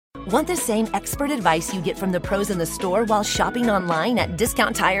Want the same expert advice you get from the pros in the store while shopping online at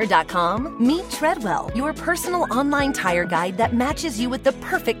DiscountTire.com? Meet Treadwell, your personal online tire guide that matches you with the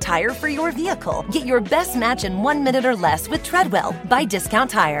perfect tire for your vehicle. Get your best match in 1 minute or less with Treadwell by Discount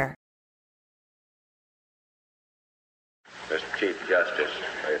Tire. Mr. Chief Justice,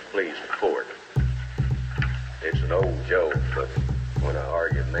 may it please the court. It's an old joke, but when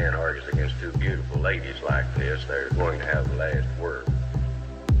a man argues against two beautiful ladies like this, they're going to have the last word.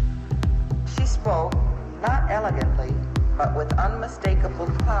 She spoke, not elegantly, but with unmistakable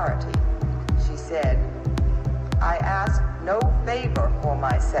clarity. She said, "I ask no favor for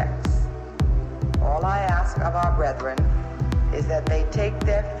my sex. All I ask of our brethren is that they take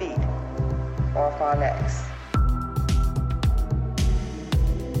their feet off our necks."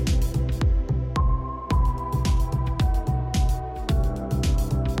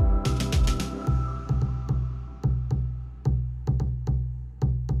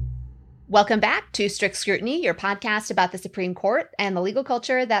 Welcome back to Strict Scrutiny, your podcast about the Supreme Court and the legal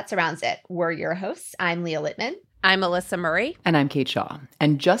culture that surrounds it. We're your hosts. I'm Leah Littman. I'm Melissa Murray. And I'm Kate Shaw.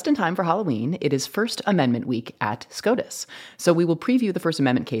 And just in time for Halloween, it is First Amendment week at SCOTUS. So we will preview the First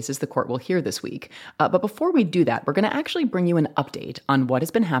Amendment cases the court will hear this week. But before we do that, we're going to actually bring you an update on what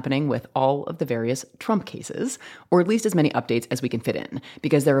has been happening with all of the various Trump cases, or at least as many updates as we can fit in,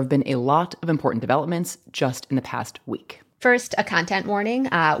 because there have been a lot of important developments just in the past week. First, a content warning.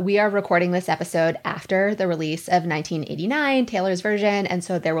 We are recording this episode after the release of 1989, Taylor's version, and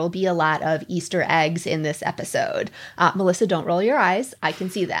so there will be a lot of Easter eggs in this episode. Melissa, don't roll your eyes. I can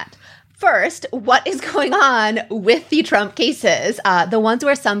see that. First, what is going on with the Trump cases? The ones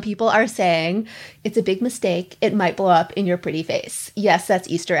where some people are saying it's a big mistake, it might blow up in your pretty face. Yes, that's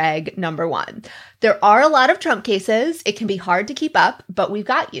Easter egg number one. There are a lot of Trump cases. It can be hard to keep up, but we've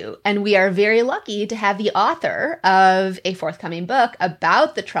got you. And we are very lucky to have the author of a forthcoming book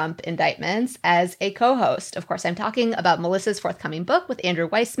about the Trump indictments as a co-host. Of course, I'm talking about Melissa's forthcoming book with Andrew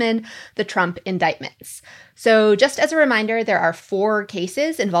Weissman, The Trump Indictments. So just as a reminder, there are 4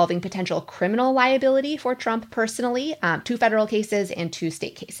 cases involving potential criminal liability for Trump personally, 2 federal cases and 2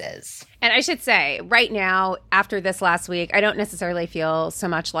 state cases. And I should say, right now, after this last week, I don't necessarily feel so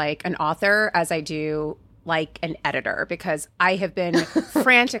much like an author as I do like an editor, because I have been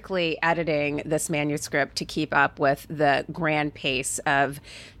frantically editing this manuscript to keep up with the grand pace of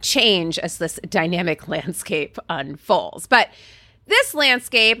change as this dynamic landscape unfolds. But this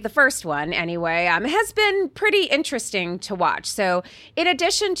landscape, the first one anyway, has been pretty interesting to watch. So in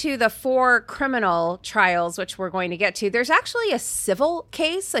addition to the 4 criminal trials, which we're going to get to, there's actually a civil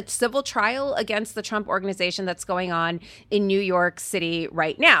case, a civil trial against the Trump organization that's going on in New York City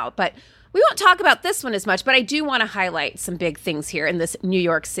right now. But we won't talk about this one as much, but I do want to highlight some big things here in this New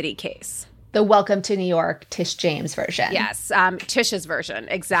York City case. The Welcome to New York Tish James version. Yes, Tish's version,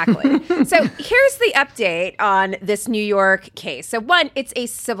 exactly. So here's the update on this New York case. So one, it's a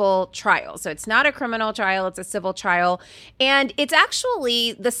civil trial. So it's not a criminal trial, it's a civil trial. And it's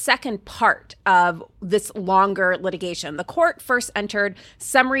actually the second part of this longer litigation. The court first entered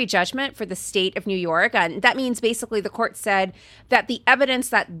summary judgment for the state of New York. And that means basically the court said that the evidence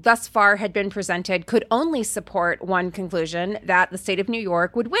that thus far had been presented could only support one conclusion, that the state of New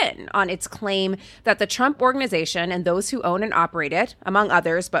York would win on its claim that the Trump organization and those who own and operate it, among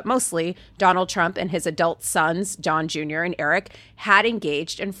others, but mostly Donald Trump and his adult sons, John Jr. and Eric, had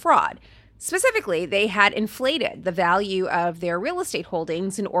engaged in fraud. Specifically, they had inflated the value of their real estate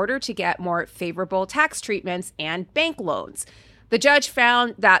holdings in order to get more favorable tax treatments and bank loans. The judge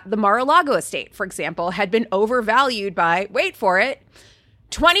found that the Mar-a-Lago estate, for example, had been overvalued by, wait for it,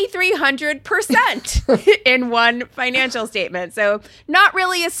 2,300% in one financial statement. So not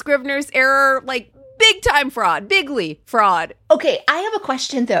really a Scrivener's error, like big time fraud, bigly fraud. Okay, I have a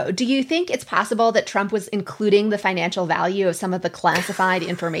question though. Do you think it's possible that Trump was including the financial value of some of the classified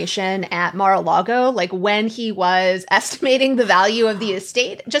information at Mar-a-Lago, like when he was estimating the value of the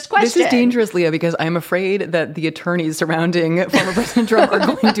estate? Just question. This is dangerous, Leah, because I'm afraid that the attorneys surrounding former President Trump are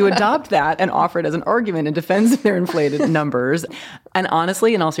going to adopt that and offer it as an argument in defense of their inflated numbers. And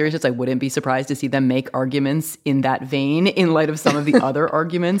honestly, in all seriousness, I wouldn't be surprised to see them make arguments in that vein in light of some of the other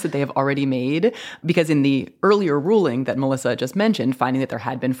arguments that they have already made. Because in the earlier ruling that Melissa just mentioned, finding that there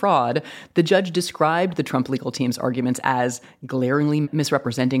had been fraud, the judge described the Trump legal team's arguments as glaringly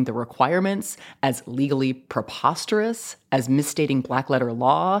misrepresenting the requirements, as legally preposterous, as misstating black-letter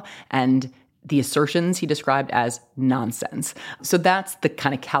law, and the assertions he described as nonsense. So that's the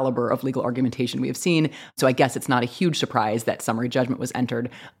kind of caliber of legal argumentation we have seen. So I guess it's not a huge surprise that summary judgment was entered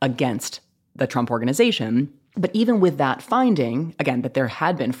against the Trump organization. But even with that finding, again, that there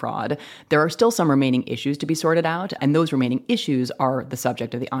had been fraud, there are still some remaining issues to be sorted out. And those remaining issues are the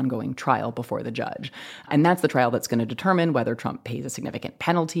subject of the ongoing trial before the judge. And that's the trial that's going to determine whether Trump pays a significant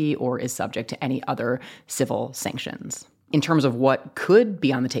penalty or is subject to any other civil sanctions. In terms of what could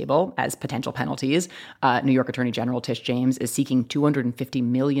be on the table as potential penalties, New York Attorney General Tish James is seeking $250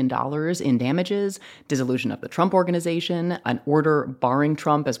 million in damages, dissolution of the Trump Organization, an order barring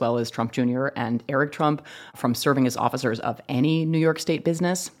Trump as well as Trump Jr. and Eric Trump from serving as officers of any New York State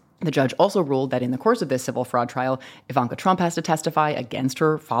business. The judge also ruled that in the course of this civil fraud trial, Ivanka Trump has to testify against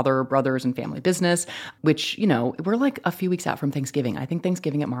her father, brothers, and family business, which, we're like a few weeks out from Thanksgiving. I think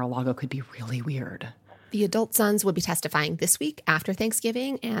Thanksgiving at Mar-a-Lago could be really weird. The adult sons will be testifying this week after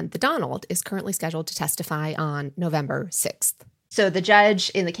Thanksgiving, and the Donald is currently scheduled to testify on November 6th. So the judge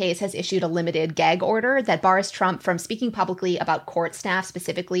in the case has issued a limited gag order that bars Trump from speaking publicly about court staff.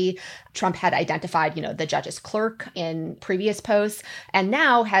 Specifically, Trump had identified, the judge's clerk in previous posts, and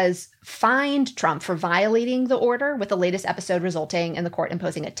now has fined Trump for violating the order, with the latest episode resulting in the court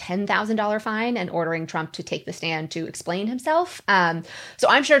imposing a $10,000 fine and ordering Trump to take the stand to explain himself. So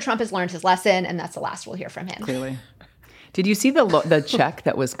I'm sure Trump has learned his lesson, and that's the last we'll hear from him. Clearly. Did you see the check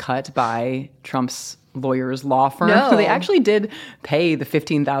that was cut by Trump's lawyer's law firm? No. So they actually did pay the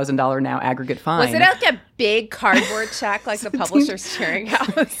 $15,000 now aggregate fine. Was it like a big cardboard check like the Publishers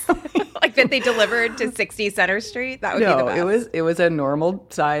Clearinghouse? Like that they delivered to 60 Center Street? That would be the best. No, it was a normal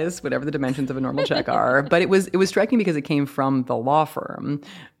size, whatever the dimensions of a normal check are. But it was striking because it came from the law firm,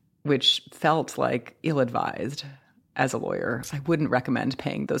 which felt like ill-advised as a lawyer. I wouldn't recommend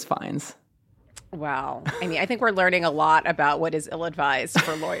paying those fines. Wow. I think we're learning a lot about what is ill-advised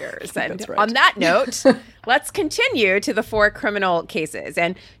for lawyers. And that's right. On that note, let's continue to the 4 criminal cases.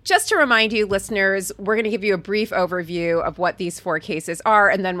 And just to remind you, listeners, we're going to give you a brief overview of what these 4 cases are,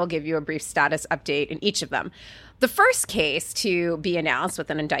 and then we'll give you a brief status update in each of them. The first case to be announced with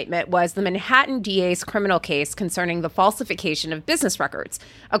an indictment was the Manhattan DA's criminal case concerning the falsification of business records.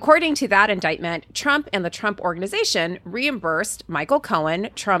 According to that indictment, Trump and the Trump Organization reimbursed Michael Cohen,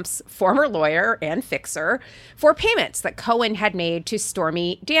 Trump's former lawyer and fixer, for payments that Cohen had made to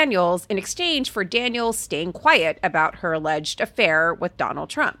Stormy Daniels in exchange for Daniels staying quiet about her alleged affair with Donald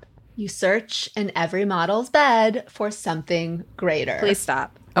Trump. You search in every model's bed for something greater. Please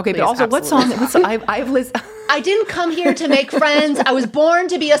stop. Okay, Please, but also what song? I've listened. I didn't come here to make friends. I was born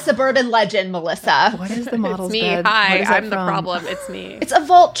to be a suburban legend, Melissa. What is the model's It's me. bed? Hi, What is that I'm the from? problem. It's me. It's a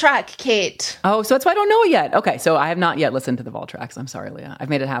Vault track, Kate. Oh, so that's why I don't know it yet. Okay, so I have not yet listened to the Vault tracks. I'm sorry, Leah. I've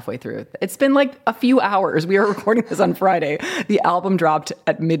made it halfway through. It's been like a few hours. We are recording this on Friday. The album dropped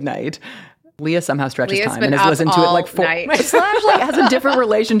at midnight. Leah somehow stretches Leah's time been and has up listened to it like all night. Slash like has a different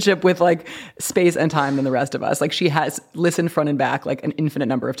relationship with like space and time than the rest of us. Like she has listened front and back like an infinite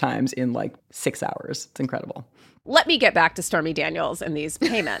number of times in like 6 hours. It's incredible. Let me get back to Stormy Daniels and these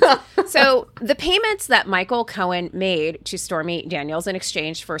payments. So the payments that Michael Cohen made to Stormy Daniels in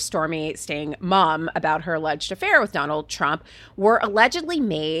exchange for Stormy staying mum about her alleged affair with Donald Trump were allegedly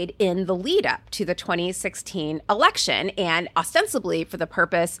made in the lead up to the 2016 election, and ostensibly for the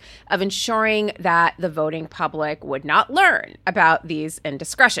purpose of ensuring that the voting public would not learn about these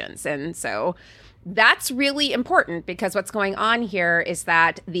indiscretions. And so that's really important because what's going on here is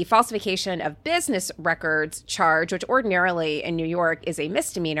that the falsification of business records charge, which ordinarily in New York is a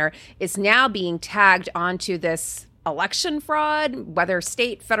misdemeanor, is now being tagged onto this election fraud, whether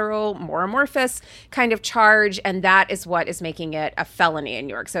state, federal, more amorphous kind of charge, and that is what is making it a felony in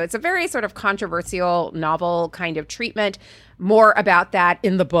New York. So it's a very sort of controversial, novel kind of treatment. More about that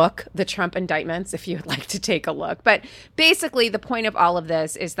in the book, The Trump Indictments, if you'd like to take a look. But basically, the point of all of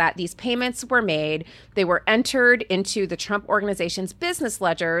this is that these payments were made. They were entered into the Trump Organization's business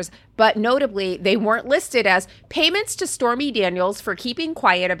ledgers, but notably, they weren't listed as payments to Stormy Daniels for keeping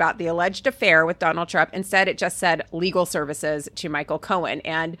quiet about the alleged affair with Donald Trump. Instead, it just said legal services to Michael Cohen.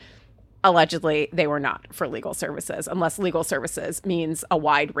 And allegedly, they were not for legal services, unless legal services means a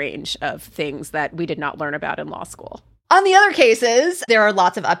wide range of things that we did not learn about in law school. On the other cases, there are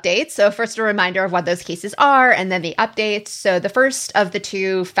lots of updates. So first, a reminder of what those cases are, and then the updates. So the first of the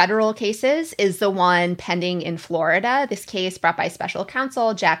 2 federal cases is the one pending in Florida. This case, brought by special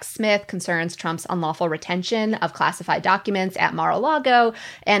counsel Jack Smith, concerns Trump's unlawful retention of classified documents at Mar-a-Lago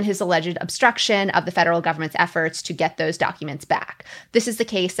and his alleged obstruction of the federal government's efforts to get those documents back. This is the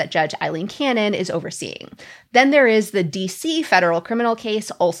case that Judge Eileen Cannon is overseeing. Then there is the D.C. federal criminal case,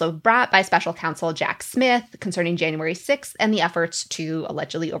 also brought by special counsel Jack Smith, concerning January 6th and the efforts to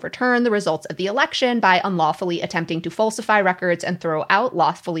allegedly overturn the results of the election by unlawfully attempting to falsify records and throw out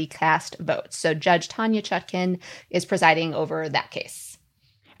lawfully cast votes. So Judge Tanya Chutkin is presiding over that case.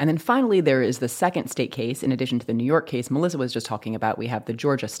 And then finally, there is the second state case. In addition to the New York case Melissa was just talking about, we have the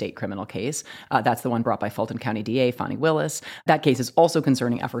Georgia state criminal case. That's the one brought by Fulton County DA Fani Willis. That case is also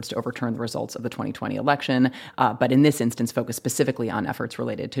concerning efforts to overturn the results of the 2020 election, but in this instance focused specifically on efforts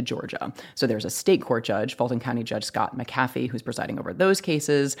related to Georgia. So there's a state court judge, Fulton County Judge Scott McAfee, who's presiding over those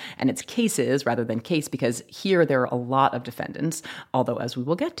cases. And it's cases rather than case because here there are a lot of defendants, although as we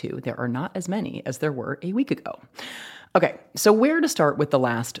will get to, there are not as many as there were a week ago. Okay, so where to start with the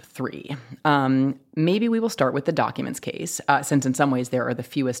last three? Maybe we will start with the documents case, since in some ways there are the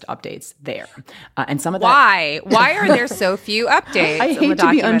fewest updates there. And some of that... Why are there so few updates? I hate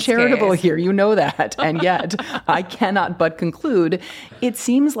to be uncharitable here, you know that. And yet, I cannot but conclude it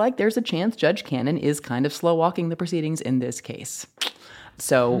seems like there's a chance Judge Cannon is kind of slow-walking the proceedings in this case.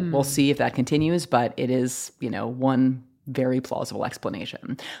 So we'll see if that continues, but it is, one very plausible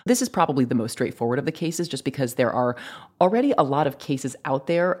explanation. This is probably the most straightforward of the cases just because there are already a lot of cases out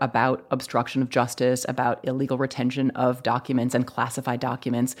there about obstruction of justice, about illegal retention of documents and classified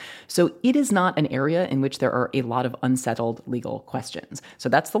documents. So it is not an area in which there are a lot of unsettled legal questions. So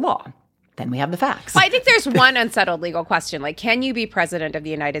that's the law. Then we have the facts. Well, I think there's one unsettled legal question. Like, can you be president of the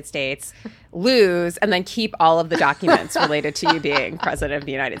United States, lose, and then keep all of the documents related to you being president of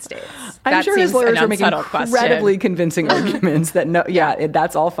the United States? I'm sure his lawyers are making incredibly convincing arguments that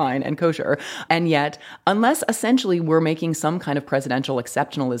that's all fine and kosher. And yet, unless essentially we're making some kind of presidential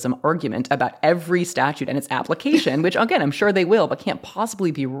exceptionalism argument about every statute and its application, which again, I'm sure they will, but can't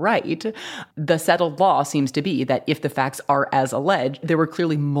possibly be right, the settled law seems to be that if the facts are as alleged, there were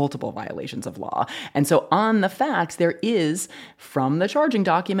clearly multiple violations of law. And so on the facts, there is, from the charging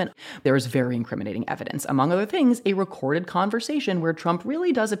document, there is very incriminating evidence. Among other things, a recorded conversation where Trump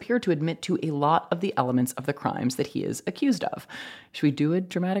really does appear to admit to a lot of the elements of the crimes that he is accused of. Should we do a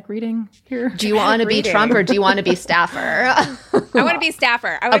dramatic reading here? Do you want to be Trump or do you want to be Staffer? I want to be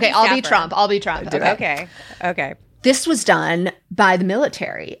Staffer. I'll be Trump. I'll be Trump. Okay. This was done by the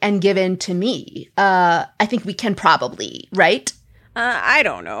military and given to me. I think we can probably, right? I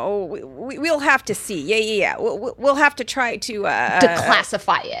don't know. We'll have to see. Yeah. We'll have to try to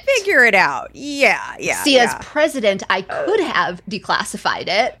declassify it. Figure it out. Yeah. See, as president, I could have declassified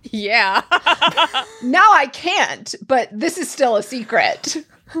it. Yeah. Now I can't, but this is still a secret.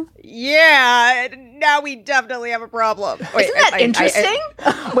 Yeah, now we definitely have a problem. Wait, isn't that interesting?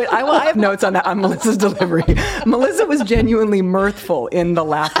 I have notes on that on Melissa's delivery. Melissa was genuinely mirthful in the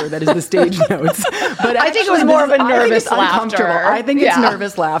laughter that is the stage notes. But I think it was more of a nervous laughter. I think it's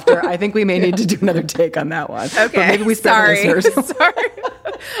nervous laughter. I think we may need to do another take on that one. Okay. But maybe we spare listeners. Sorry.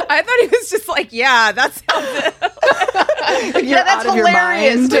 I thought he was just like, yeah, that sounds that's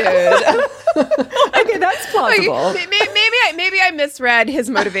hilarious, dude. Okay, that's plausible. Maybe I misread his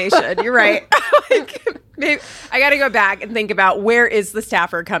motivation. You're right. Maybe I got to go back and think about where is the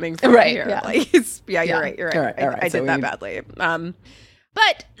Staffer coming from here. Yeah. You're right. You're right. I did that badly.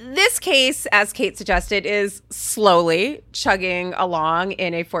 But this case, as Kate suggested, is slowly chugging along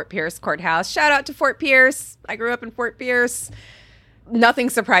in a Fort Pierce courthouse. Shout out to Fort Pierce. I grew up in Fort Pierce. Nothing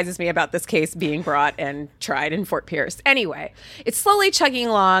surprises me about this case being brought and tried in Fort Pierce. Anyway, it's slowly chugging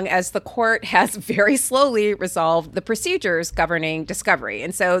along as the court has very slowly resolved the procedures governing discovery.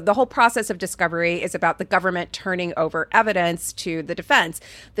 And so the whole process of discovery is about the government turning over evidence to the defense.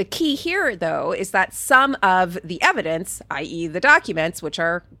 The key here, though, is that some of the evidence, i.e. the documents, which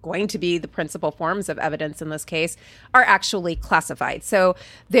are going to be the principal forms of evidence in this case, are actually classified. So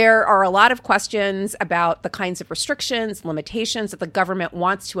there are a lot of questions about the kinds of restrictions, limitations that the government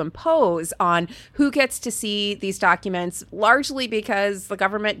wants to impose on who gets to see these documents, largely because the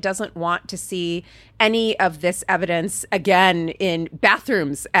government doesn't want to see any of this evidence again in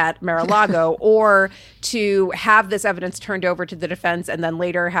bathrooms at Mar-a-Lago or to have this evidence turned over to the defense and then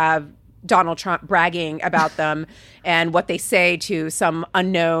later have Donald Trump bragging about them and what they say to some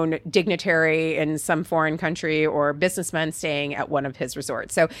unknown dignitary in some foreign country or businessman staying at one of his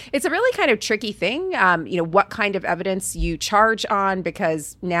resorts. So it's a really kind of tricky thing, what kind of evidence you charge on,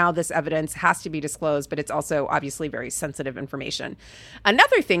 because now this evidence has to be disclosed, but it's also obviously very sensitive information.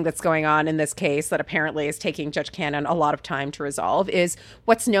 Another thing that's going on in this case that apparently is taking Judge Cannon a lot of time to resolve is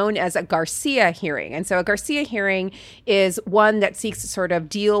what's known as a Garcia hearing. And so a Garcia hearing is one that seeks to sort of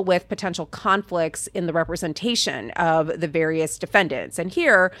deal with potential conflicts in the representation of the various defendants. And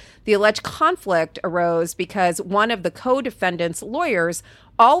here, the alleged conflict arose because one of the co-defendants' lawyers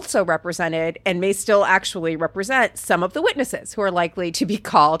also represented and may still actually represent some of the witnesses who are likely to be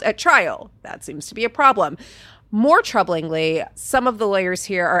called at trial. That seems to be a problem. More troublingly, some of the lawyers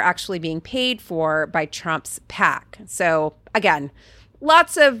here are actually being paid for by Trump's PAC. So again,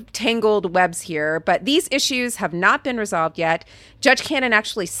 lots of tangled webs here, but these issues have not been resolved yet. Judge Cannon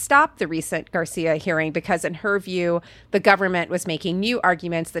actually stopped the recent Garcia hearing because, in her view, the government was making new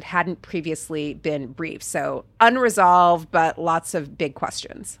arguments that hadn't previously been briefed. So unresolved, but lots of big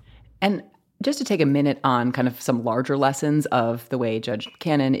questions. And just to take a minute on kind of some larger lessons of the way Judge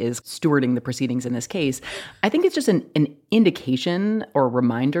Cannon is stewarding the proceedings in this case, I think it's just an indication or a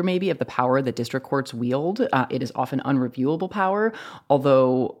reminder maybe of the power that district courts wield. It is often unreviewable power,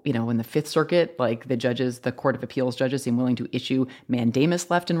 although, in the Fifth Circuit, like the Court of Appeals judges seem willing to issue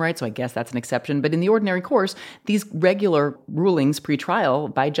mandamus left and right, so I guess that's an exception. But in the ordinary course, these regular rulings pre-trial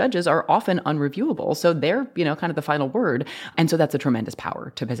by judges are often unreviewable, so they're, kind of the final word. And so that's a tremendous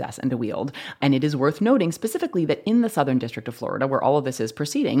power to possess and to wield. And it is worth noting specifically that in the Southern District of Florida, where all of this is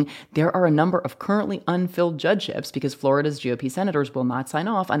proceeding, there are a number of currently unfilled judgeships because Florida's GOP senators will not sign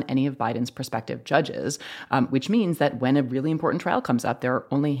off on any of Biden's prospective judges, which means that when a really important trial comes up, there are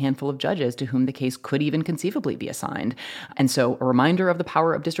only a handful of judges to whom the case could even conceivably be assigned. And so a reminder of the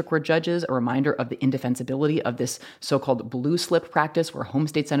power of district court judges, a reminder of the indefensibility of this so-called blue slip practice where home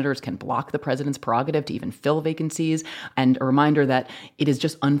state senators can block the president's prerogative to even fill vacancies, and a reminder that it is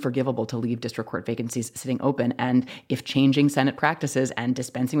just unforgivable to leave district court vacancies sitting open. And if changing Senate practices and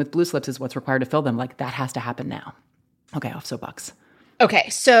dispensing with blue slips is what's required to fill them, that has to happen now. Okay, off soapbox. Okay,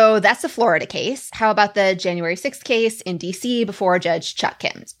 so that's the Florida case. How about the January 6th case in D.C. before Judge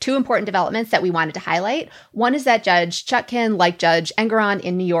Chutkan? Two important developments that we wanted to highlight. One is that Judge Chutkan, like Judge Engoron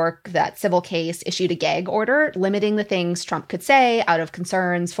in New York, that civil case, issued a gag order limiting the things Trump could say out of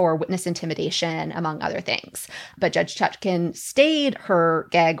concerns for witness intimidation, among other things. But Judge Chutkan stayed her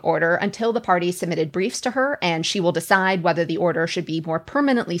gag order until the party submitted briefs to her, and she will decide whether the order should be more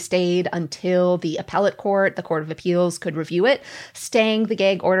permanently stayed until the appellate court, the Court of Appeals, could review it. Staying the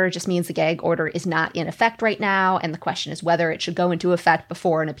gag order just means the gag order is not in effect right now, and the question is whether it should go into effect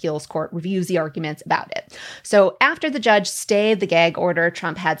before an appeals court reviews the arguments about it. So after the judge stayed the gag order,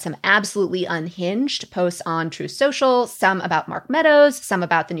 Trump had some absolutely unhinged posts on Truth Social, some about Mark Meadows, some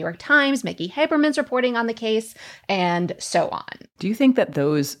about the New York Times, Maggie Haberman's reporting on the case, and so on. Do you think that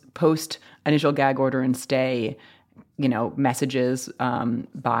those post-initial gag order and stay messages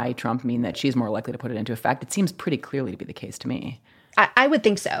by Trump mean that she's more likely to put it into effect? It seems pretty clearly to be the case to me. I would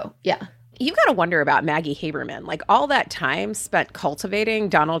think so, yeah. You've got to wonder about Maggie Haberman. All that time spent cultivating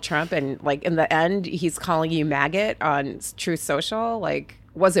Donald Trump, and in the end, he's calling you maggot on Truth Social.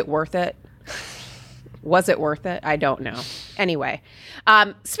 Was it worth it? Was it worth it? I don't know. Anyway,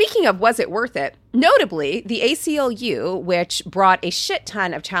 speaking of was it worth it, notably, the ACLU, which brought a shit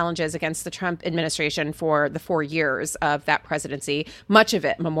ton of challenges against the Trump administration for the 4 years of that presidency, much of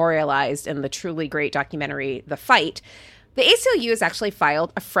it memorialized in the truly great documentary, The Fight, the ACLU has actually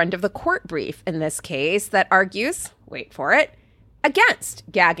filed a friend of the court brief in this case that argues, wait for it, against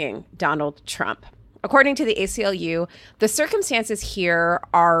gagging Donald Trump. According to the ACLU, the circumstances here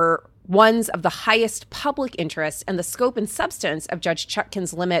are ones of the highest public interest, and the scope and substance of Judge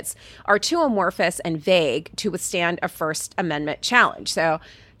Chutkan's limits are too amorphous and vague to withstand a First Amendment challenge. So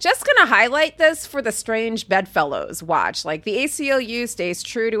just going to highlight this for the strange bedfellows watch. The ACLU stays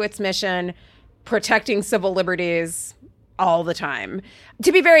true to its mission, protecting civil liberties all the time.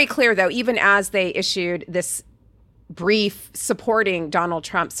 To be very clear, though, even as they issued this brief supporting Donald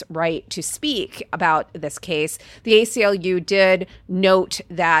Trump's right to speak about this case, the ACLU did note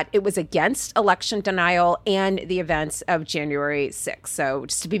that it was against election denial and the events of January 6th. So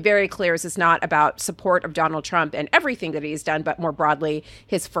just to be very clear, this is not about support of Donald Trump and everything that he's done, but more broadly,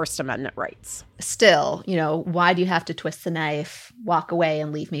 his First Amendment rights. Still, why do you have to twist the knife, walk away,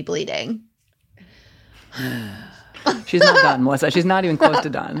 and leave me bleeding? She's not done, Melissa. She's not even close to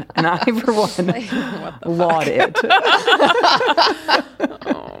done. And I, for one, laud it.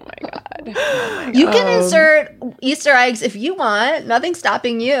 Oh, my God. You can insert Easter eggs if you want. Nothing's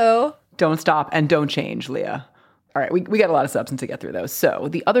stopping you. Don't stop and don't change, Leah. All right, we got a lot of substance to get through, though. So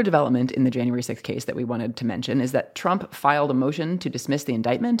the other development in the January 6th case that we wanted to mention is that Trump filed a motion to dismiss the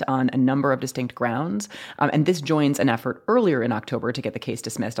indictment on a number of distinct grounds. And this joins an effort earlier in October to get the case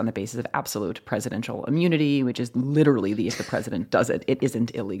dismissed on the basis of absolute presidential immunity, which is literally if the president does it, it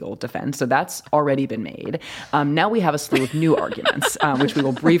isn't illegal defense. So that's already been made. Now we have a slew of new arguments, which we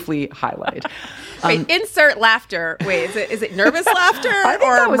will briefly highlight. Wait, insert laughter. Wait, is it nervous laughter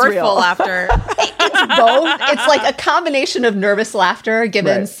or mirthful real. laughter? it's both. It's like a combination of nervous laughter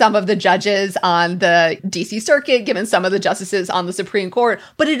given some of the judges on the DC Circuit, given some of the justices on the Supreme Court,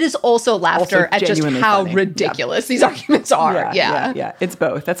 but it is also laughter at just how ridiculous these arguments are. Yeah. It's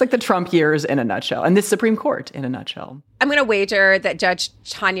both. That's like the Trump years in a nutshell, and this Supreme Court in a nutshell. I'm going to wager that Judge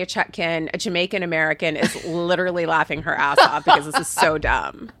Tanya Chutkan, a Jamaican American, is literally laughing her ass off because this is so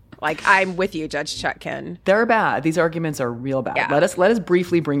dumb. Like, I'm with you, Judge Chutkan. They're bad. These arguments are real bad. Yeah. Let us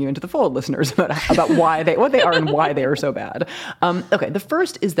briefly bring you into the fold, listeners, about what they are and why they are so bad. Okay, the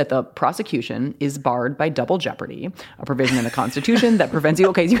first is that the prosecution is barred by double jeopardy, a provision in the Constitution that prevents you.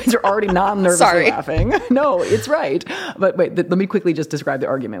 Okay, you guys are already non-nervously laughing. No, it's right. But wait, let me quickly just describe the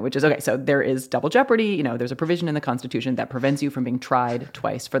argument, which is, okay, so there is double jeopardy. You know, there's a provision in the Constitution that prevents you from being tried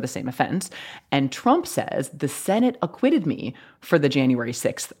twice for the same offense. And Trump says the Senate acquitted me for the January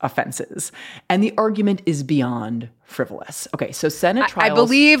 6th offenses. And the argument is beyond frivolous. Okay, so Senate trials... I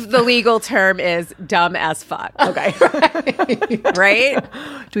believe the legal term is dumb as fuck. Okay. Right?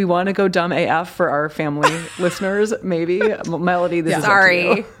 Do we want to go dumb AF for our family listeners? Maybe? Melody, this is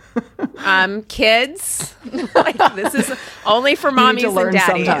sorry. Kids, like, this is only for mommies and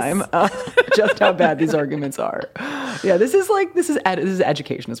daddies. Sometime, just how bad these arguments are. Yeah, this is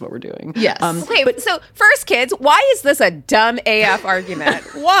education is what we're doing. Yes. Okay, so first, kids, why is this a dumb AF argument?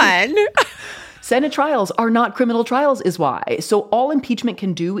 One, Senate trials are not criminal trials is why. So all impeachment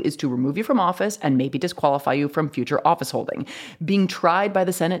can do is to remove you from office and maybe disqualify you from future office holding. Being tried by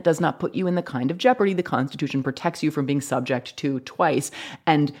the Senate does not put you in the kind of jeopardy the Constitution protects you from being subject to twice.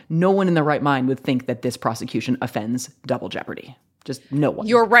 And no one in their right mind would think that this prosecution offends double jeopardy. Just no one.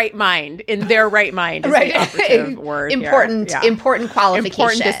 Your right mind, in their right mind, is the operative word. Important qualification.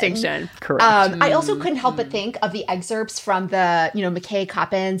 Important distinction. Correct. I also couldn't help but think of the excerpts from the, McKay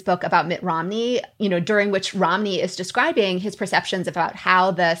Coppins book about Mitt Romney, during which Romney is describing his perceptions about how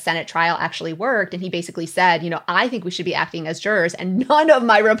the Senate trial actually worked. And he basically said, I think we should be acting as jurors, and none of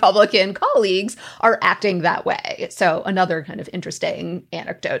my Republican colleagues are acting that way. So another kind of interesting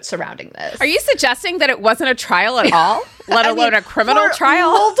anecdote surrounding this. Are you suggesting that it wasn't a trial at all, let alone a criminal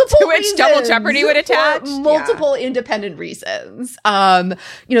trial to which double jeopardy would attach? Multiple independent reasons.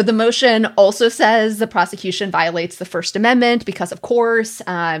 The motion also says the prosecution violates the First Amendment because, of course,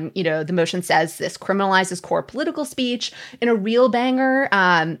 the motion says this criminalizes core political speech. In a real banger,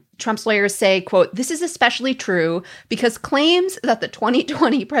 Trump's lawyers say, quote, "This is especially true because claims that the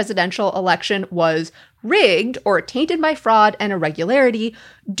 2020 presidential election was rigged or tainted by fraud and irregularity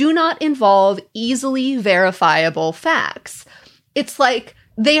do not involve easily verifiable facts." It's like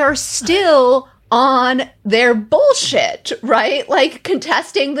they are still on their bullshit, right? Like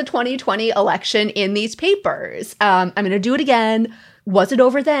contesting the 2020 election in these papers. I'm going to do it again. Was it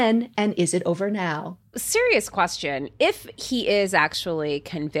over then? And is it over now? Serious question. If he is actually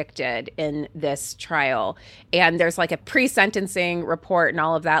convicted in this trial and there's like a pre-sentencing report and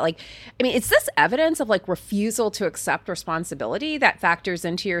all of that, is this evidence of refusal to accept responsibility that factors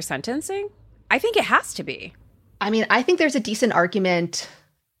into your sentencing? I think it has to be. I think there's a decent argument,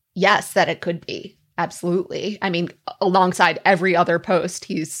 yes, that it could be. Absolutely. Alongside every other post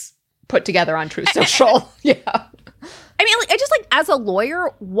he's put together on Truth Social. Yeah. As a lawyer,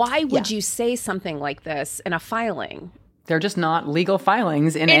 why would you say something like this in a filing? They're just not legal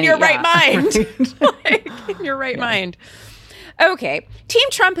filings in your right mind. In your right mind. Okay. Team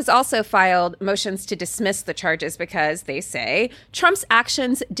Trump has also filed motions to dismiss the charges because they say Trump's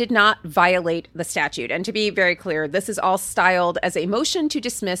actions did not violate the statute. And to be very clear, this is all styled as a motion to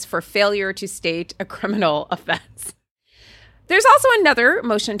dismiss for failure to state a criminal offense. There's also another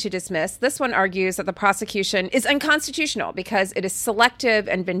motion to dismiss. This one argues that the prosecution is unconstitutional because it is selective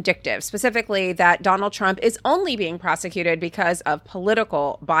and vindictive, specifically that Donald Trump is only being prosecuted because of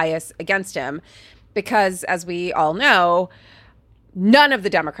political bias against him. Because, as we all know, none of the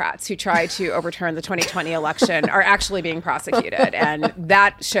Democrats who tried to overturn the 2020 election are actually being prosecuted. And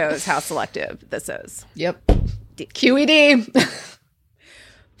that shows how selective this is. Yep. QED.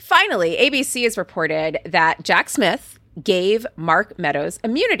 Finally, ABC has reported that Jack Smith gave Mark Meadows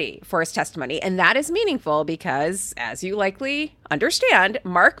immunity for his testimony. And that is meaningful because, as you likely understand,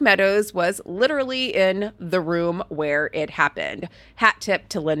 Mark Meadows was literally in the room where it happened. Hat tip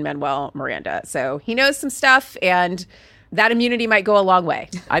to Lin-Manuel Miranda. So he knows some stuff, and that immunity might go a long way.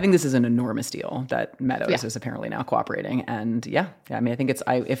 I think this is an enormous deal that Meadows is apparently now cooperating. And I think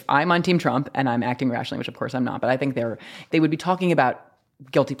if I'm on Team Trump and I'm acting rationally, which of course I'm not, but I think they would be talking about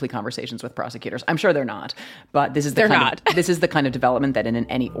guilty plea conversations with prosecutors. I'm sure they're not, but this is the kind of development that in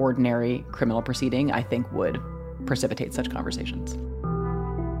any ordinary criminal proceeding, I think would precipitate such conversations.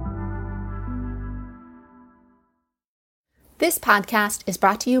 This podcast is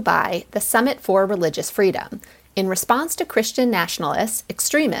brought to you by the Summit for Religious Freedom. In response to Christian nationalists,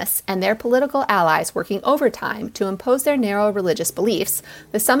 extremists, and their political allies working overtime to impose their narrow religious beliefs,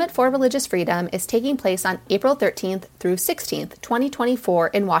 the Summit for Religious Freedom is taking place on April 13th through 16th, 2024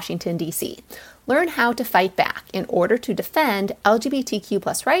 in Washington, D.C. Learn how to fight back in order to defend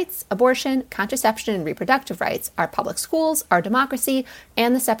LGBTQ+ rights, abortion, contraception and reproductive rights, our public schools, our democracy,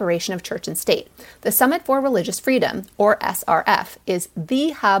 and the separation of church and state. The Summit for Religious Freedom, or SRF, is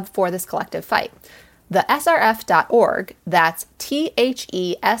the hub for this collective fight. The SRF.org, that's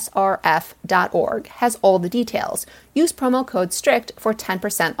THESRF.org, has all the details. Use promo code STRICT for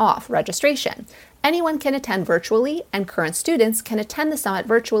 10% off registration. Anyone can attend virtually, and current students can attend the summit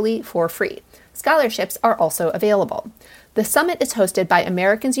virtually for free. Scholarships are also available. The summit is hosted by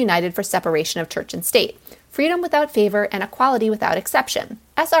Americans United for Separation of Church and State, freedom without favor and equality without exception.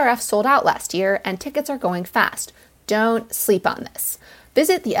 SRF sold out last year, and tickets are going fast. Don't sleep on this.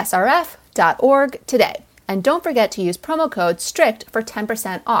 Visit the SRF.org today, and don't forget to use promo code STRICT for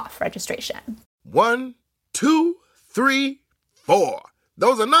 10% off registration. 1, 2, 3, 4.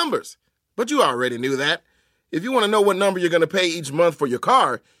 Those are numbers, but you already knew that. If you want to know what number you're going to pay each month for your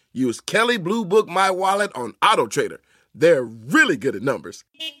car, use Kelley Blue Book My Wallet on AutoTrader. They're really good at numbers.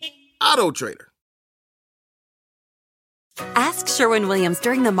 AutoTrader. Ask Sherwin-Williams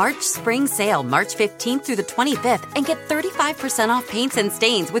during the March Spring Sale, March 15th through the 25th, and get 35% off paints and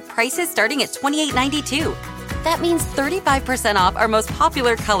stains with prices starting at $28.92. That means 35% off our most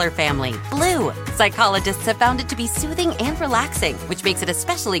popular color family, blue. Psychologists have found it to be soothing and relaxing, which makes it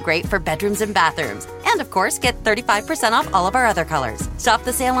especially great for bedrooms and bathrooms. And of course, get 35% off all of our other colors. Shop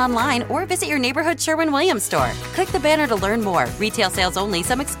the sale online or visit your neighborhood Sherwin-Williams store. Click the banner to learn more. Retail sales only.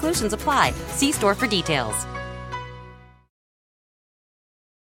 Some exclusions apply. See store for details.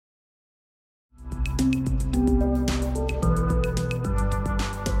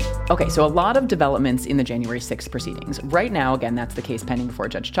 Okay, so a lot of developments in the January 6th proceedings. Right now, again, that's the case pending before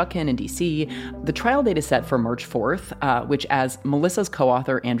Judge Chutkan in D.C. The trial date is set for March 4th, which, as Melissa's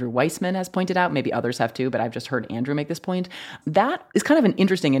co-author Andrew Weissman has pointed out, maybe others have too, but I've just heard Andrew make this point, that is kind of an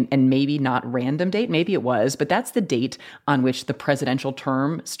interesting and maybe not random date. Maybe it was, but that's the date on which the presidential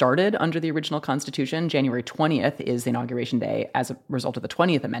term started under the original Constitution. January 20th is the inauguration day as a result of the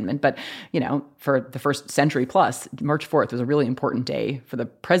 20th Amendment. But, you know, for the first century plus, March 4th was a really important day for the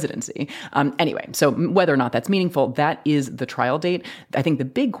presidency. Anyway, so whether or not that's meaningful, that is the trial date. I think the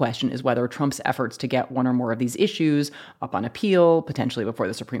big question is whether Trump's efforts to get one or more of these issues up on appeal, potentially before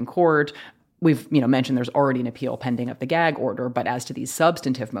the Supreme Court. We've, mentioned there's already an appeal pending of the gag order, but as to these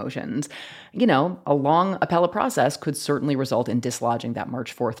substantive motions, a long appellate process could certainly result in dislodging that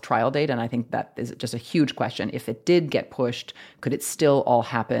March 4th trial date. And I think that is just a huge question. If it did get pushed, could it still all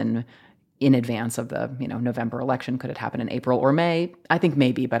happen in advance of the, November election? Could it happen in April or May? I think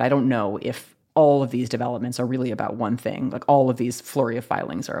maybe, but I don't know if all of these developments are really about one thing. Like all of these flurry of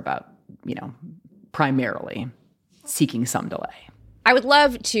filings are about, primarily seeking some delay. I would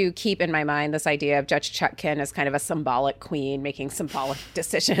love to keep in my mind this idea of Judge Chutkan as kind of a symbolic queen making symbolic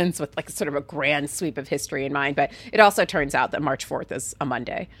decisions with like sort of a grand sweep of history in mind. But it also turns out that March 4th is a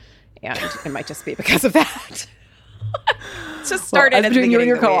Monday, and it might just be because of that. Just started as at the between you and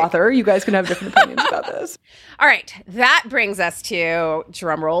your beginning of the week. co-author, you guys can have different opinions about this. All right, that brings us to,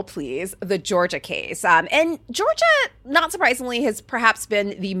 drum roll please, the Georgia case. And Georgia, not surprisingly, has perhaps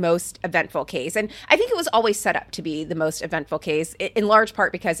been the most eventful case. And I think it was always set up to be the most eventful case, in large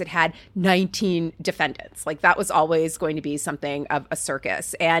part because it had 19 defendants. Like that was always going to be something of a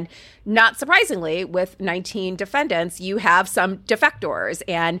circus. And not surprisingly, with 19 defendants, you have some defectors.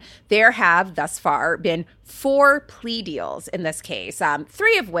 And there have thus far been 4 plea deals in this case,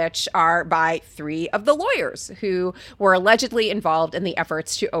 3 of which are by 3 of the lawyers who were allegedly involved in the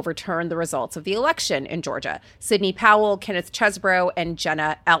efforts to overturn the results of the election in Georgia: Sidney Powell, Kenneth Chesbrough, and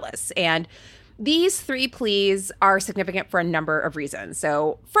Jenna Ellis. And these 3 pleas are significant for a number of reasons.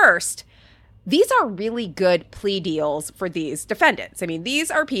 So first, these are really good plea deals for these defendants. I mean, these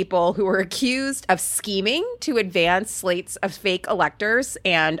are people who were accused of scheming to advance slates of fake electors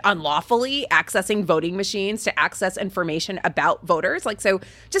and unlawfully accessing voting machines to access information about voters. Like, so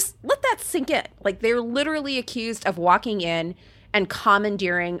just let that sink in. Like, they're literally accused of walking in and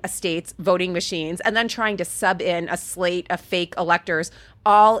commandeering a state's voting machines and then trying to sub in a slate of fake electors,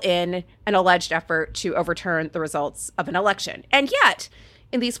 all in an alleged effort to overturn the results of an election. And yet,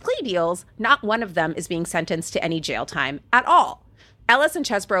 in these plea deals, not one of them is being sentenced to any jail time at all. Ellis and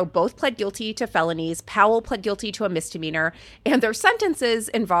Chesbrough both pled guilty to felonies. Powell pled guilty to a misdemeanor, and their sentences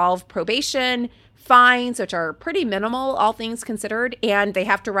involve probation, fines, which are pretty minimal, all things considered, and they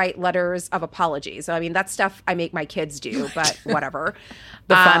have to write letters of apology. So, I mean, that's stuff I make my kids do, but whatever.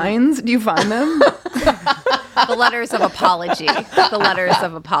 The fines? Do you find them? The letters of apology. The letters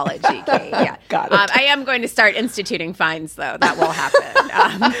of apology, Kate. Yeah. Got it. I am going to start instituting fines, though. That will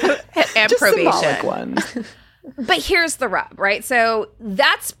happen. And just probation. symbolic ones. But here's the rub, right? So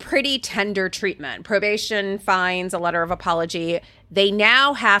that's pretty tender treatment. Probation, fines, a letter of apology. They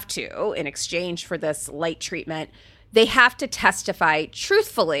now have to, in exchange for this light treatment, they have to testify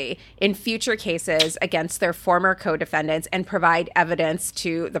truthfully in future cases against their former co-defendants and provide evidence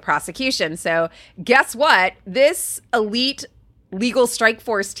to the prosecution. So guess what? This elite legal strike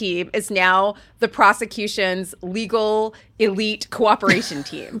force team is now the prosecution's legal elite cooperation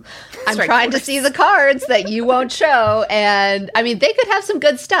team. I'm trying to see the cards that you won't show. And I mean, they could have some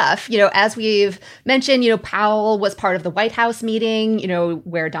good stuff. As we've mentioned, Powell was part of the White House meeting,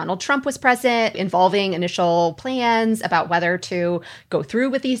 where Donald Trump was present, involving initial plans about whether to go through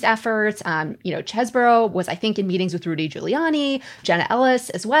with these efforts. Chesbrough was, I think, in meetings with Rudy Giuliani, Jenna Ellis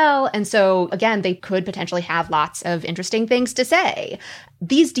as well. And so, again, they could potentially have lots of interesting things to say.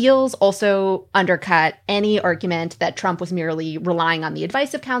 These deals also undercut any argument that Trump was merely relying on the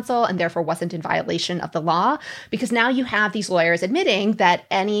advice of counsel and therefore wasn't in violation of the law, because now you have these lawyers admitting that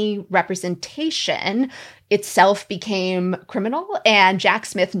any representation itself became criminal. And Jack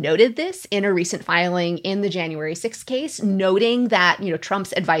Smith noted this in a recent filing in the January 6th case, noting that,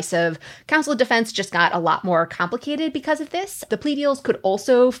 Trump's advice of counsel of defense just got a lot more complicated because of this. The plea deals could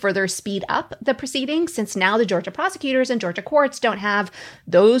also further speed up the proceedings, since now the Georgia prosecutors and Georgia courts don't have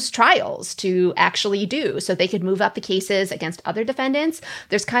those trials to actually do. So they could move up the cases against other defendants.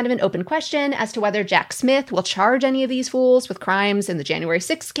 There's kind of an open question as to whether Jack Smith will charge any of these fools with crimes in the January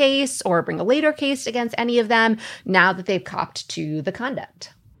 6th case or bring a later case against any of them now that they've copped to the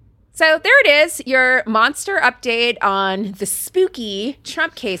conduct. So there it is, your monster update on the spooky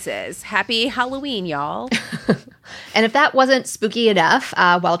Trump cases. Happy Halloween, y'all. And if that wasn't spooky enough,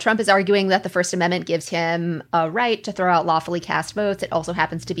 while Trump is arguing that the First Amendment gives him a right to throw out lawfully cast votes, it also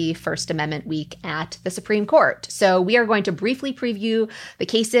happens to be First Amendment week at the Supreme Court. So we are going to briefly preview the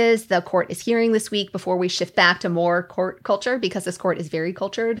cases the court is hearing this week before we shift back to more court culture, because this court is very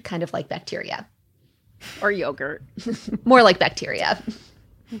cultured, kind of like bacteria. Or yogurt. More like bacteria.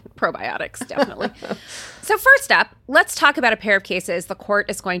 Probiotics, definitely. So first up, let's talk about a pair of cases the court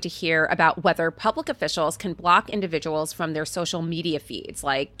is going to hear about whether public officials can block individuals from their social media feeds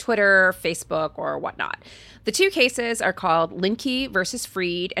like Twitter, Facebook, or whatnot. The two cases are called Linkey versus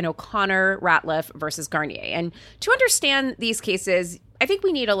Freed and O'Connor Ratliff versus Garnier. And to understand these cases, I think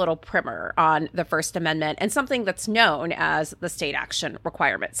we need a little primer on the First Amendment and something that's known as the state action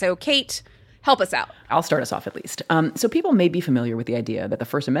requirement. So Kate, help us out. I'll start us off at least. So people may be familiar with the idea that the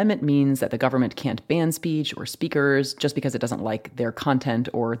First Amendment means that the government can't ban speech or speakers just because it doesn't like their content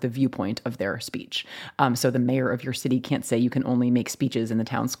or the viewpoint of their speech. So the mayor of your city can't say you can only make speeches in the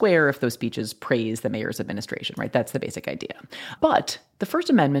town square if those speeches praise the mayor's administration, right? That's the basic idea. But the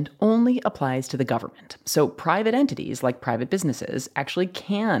First Amendment only applies to the government. So private entities, like private businesses, actually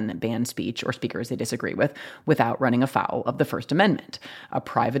can ban speech or speakers they disagree with without running afoul of the First Amendment. A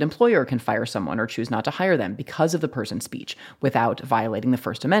private employer can fire someone or choose not to hire them because of the person's speech without violating the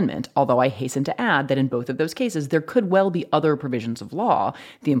First Amendment, although I hasten to add that in both of those cases, there could well be other provisions of law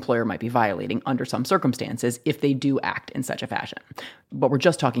the employer might be violating under some circumstances if they do act in such a fashion. But we're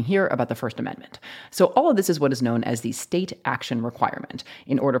just talking here about the First Amendment. So all of this is what is known as the state action requirement.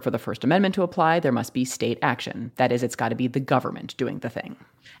 In order for the First Amendment to apply, there must be state action. That is, it's got to be the government doing the thing.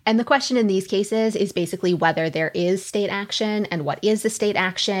 And the question in these cases is basically whether there is state action and what is the state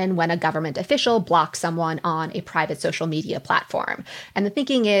action when a government official blocks someone on a private social media platform. And the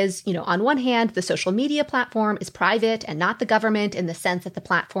thinking is, on one hand, the social media platform is private and not the government in the sense that the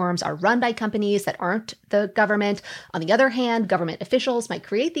platforms are run by companies that aren't the government. On the other hand, government officials might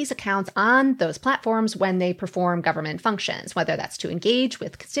create these accounts on those platforms when they perform government functions, whether that's to engage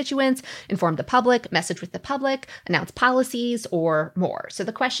with constituents, inform the public, message with the public, announce policies, or more. So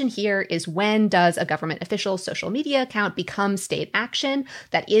the question here is, when does a government official's social media account become state action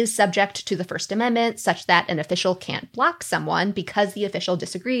that is subject to the First Amendment, such that an official can't block someone because the official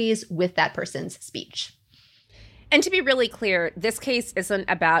disagrees with that person's speech? And to be really clear, this case isn't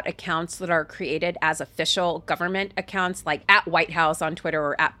about accounts that are created as official government accounts, like at White House on Twitter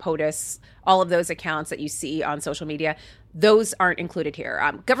or at POTUS, all of those accounts that you see on social media. those aren't included here.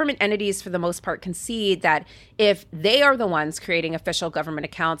 Government entities, for the most part, concede that if they are the ones creating official government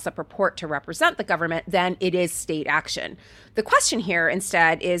accounts that purport to represent the government, then it is state action. The question here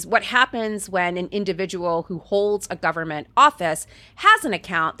instead is what happens when an individual who holds a government office has an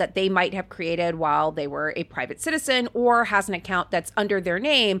account that they might have created while they were a private citizen, or has an account that's under their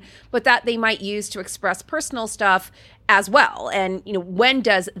name, but that they might use to express personal stuff as well. And, when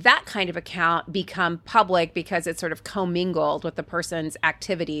does that kind of account become public because it's sort of commingled with the person's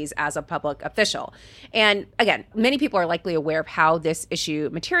activities as a public official? And again, many people are likely aware of how this issue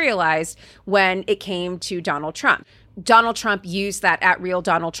materialized when it came to Donald Trump. Donald Trump used that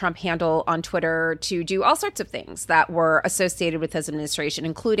 @RealDonaldTrump handle on Twitter to do all sorts of things that were associated with his administration,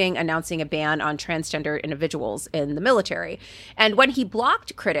 including announcing a ban on transgender individuals in the military. And when he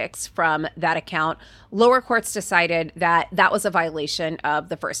blocked critics from that account, lower courts decided that that was a violation of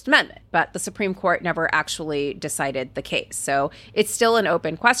the First Amendment, but the Supreme Court never actually decided the case. So it's still an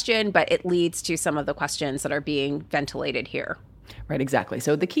open question, but it leads to some of the questions that are being ventilated here. Right, exactly.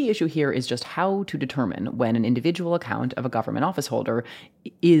 So the key issue here is just how to determine when an individual account of a government office holder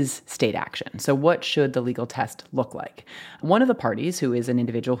is state action. So what should the legal test look like? One of the parties, who is an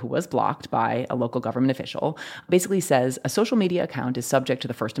individual who was blocked by a local government official, basically says a social media account is subject to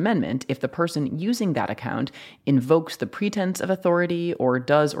the First Amendment if the person using that account invokes the pretense of authority or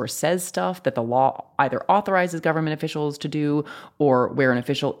does or says stuff that the law either authorizes government officials to do, or where an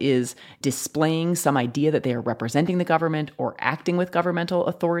official is displaying some idea that they are representing the government or acting with governmental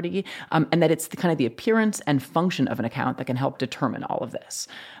authority, and that it's kind of the appearance and function of an account that can help determine all of this.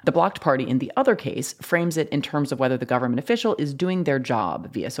 The blocked party in the other case frames it in terms of whether the government official is doing their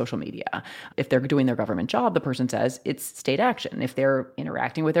job via social media. If they're doing their government job, the person says it's state action. If they're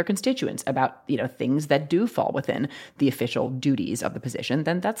interacting with their constituents about, things that do fall within the official duties of the position,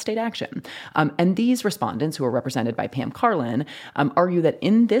 then that's state action. And these respondents, who are represented by Pam Karlan, argue that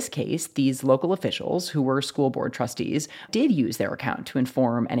in this case, these local officials who were school board trustees did use their account to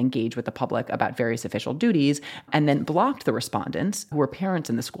inform and engage with the public about various official duties, and then blocked the respondents, who were parents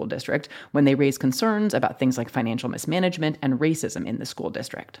in the school district, when they raised concerns about things like financial mismanagement and racism in the school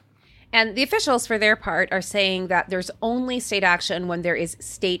district. And the officials, for their part, are saying that there's only state action when there is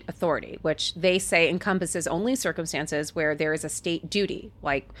state authority, which they say encompasses only circumstances where there is a state duty,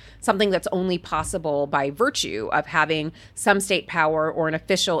 like something that's only possible by virtue of having some state power, or an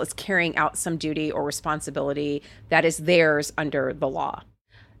official is carrying out some duty or responsibility that is theirs under the law.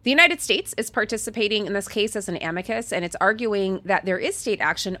 The United States is participating in this case as an amicus, and it's arguing that there is state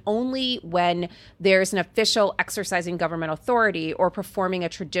action only when there's an official exercising government authority or performing a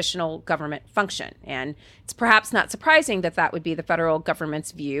traditional government function. And it's perhaps not surprising that that would be the federal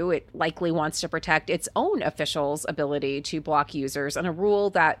government's view. It likely wants to protect its own officials' ability to block users, and a rule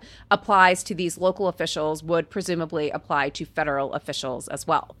that applies to these local officials would presumably apply to federal officials as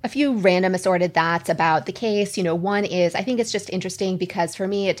well. A few random assorted thoughts about the case. One is, I think it's just interesting because for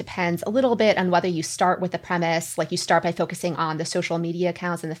me, it depends a little bit on whether you start with the premise, like you start by focusing on the social media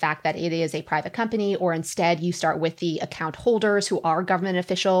accounts and the fact that it is a private company, or instead you start with the account holders who are government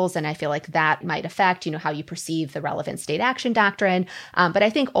officials. And I feel like that might affect, how you perceive the relevant state action doctrine. But I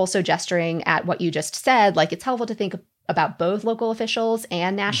think also gesturing at what you just said, like it's helpful to think about both local officials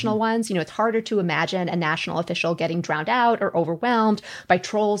and national ones. It's harder to imagine a national official getting drowned out or overwhelmed by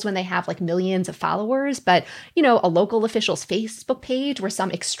trolls when they have like millions of followers. But, a local official's Facebook page where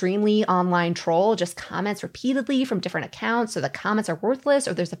some extremely online troll just comments repeatedly from different accounts, so the comments are worthless,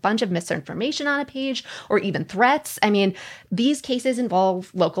 or there's a bunch of misinformation on a page, or even threats. I mean, these cases involve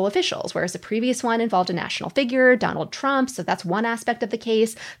local officials, whereas the previous one involved a national figure, Donald Trump. So that's one aspect of the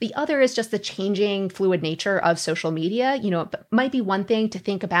case. The other is just the changing, fluid nature of social media. It might be one thing to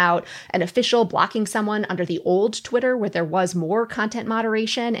think about an official blocking someone under the old Twitter, where there was more content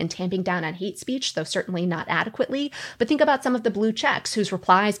moderation and tamping down on hate speech, though certainly not adequately. But think about some of the blue checks whose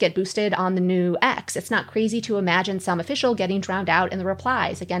replies get boosted on the new X. It's not crazy to imagine some official getting drowned out in the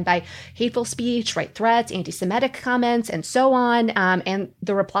replies, again, by hateful speech, right threats, anti-Semitic comments, and so on. And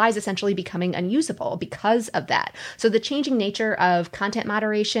the replies essentially becoming unusable because of that. So the changing nature of content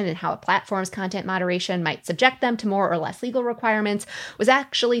moderation and how a platform's content moderation might subject them to more or less legal requirements was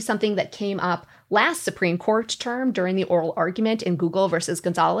actually something that came up last Supreme Court term during the oral argument in Google versus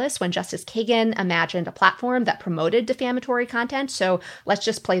Gonzalez, when Justice Kagan imagined a platform that promoted defamatory content. So let's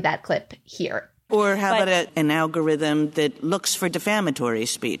just play that clip here. Or how about an algorithm that looks for defamatory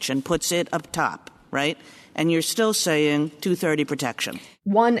speech and puts it up top, right? And you're still saying 230 protection.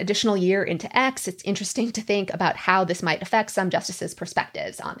 One additional year into X, it's interesting to think about how this might affect some justices'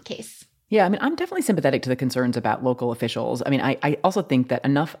 perspectives on the case. Yeah, I mean, I'm definitely sympathetic to the concerns about local officials. I mean, I also think that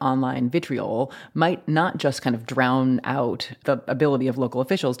enough online vitriol might not just kind of drown out the ability of local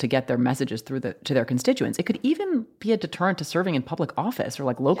officials to get their messages through to their constituents. It could even be a deterrent to serving in public office, or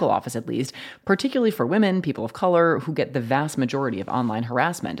like local office at least, particularly for women, people of color, who get the vast majority of online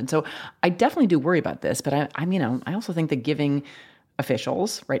harassment. And so I definitely do worry about this, but I also think that giving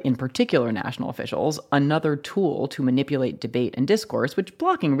officials, right, in particular national officials, another tool to manipulate debate and discourse, which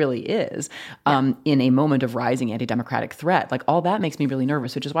blocking really is, in a moment of rising anti-democratic threat. Like, all that makes me really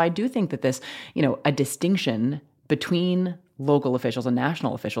nervous, which is why I do think that this, a distinction between local officials and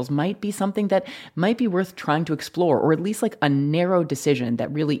national officials might be something that might be worth trying to explore, or at least like a narrow decision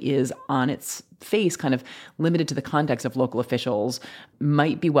that really is on its face kind of limited to the context of local officials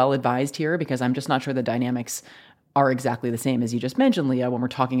might be well advised here, because I'm just not sure the dynamics are exactly the same as you just mentioned, Leah, when we're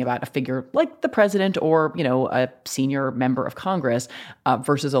talking about a figure like the president or, a senior member of Congress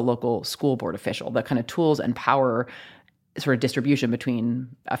versus a local school board official. The kind of tools and power sort of distribution between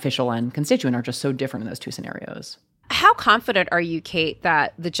official and constituent are just so different in those two scenarios. How confident are you, Kate,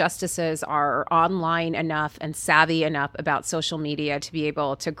 that the justices are online enough and savvy enough about social media to be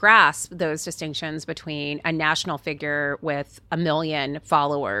able to grasp those distinctions between a national figure with 1 million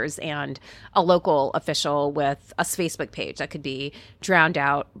followers and a local official with a Facebook page that could be drowned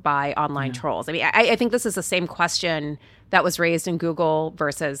out by online trolls? I mean, I think this is the same question that was raised in Google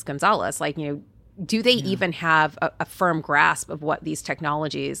versus Gonzalez. Like, do they even have a firm grasp of what these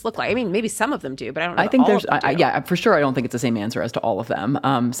technologies look like? I mean, maybe some of them do, but I don't know. I think for sure. I don't think it's the same answer as to all of them.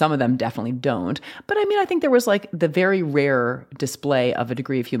 Some of them definitely don't. But I mean, I think there was like the very rare display of a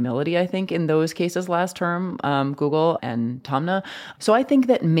degree of humility, I think, in those cases last term, Google and Taamneh. So I think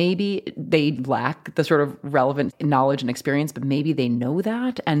that maybe they lack the sort of relevant knowledge and experience, but maybe they know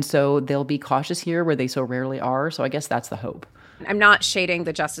that. And so they'll be cautious here where they so rarely are. So I guess that's the hope. I'm not shading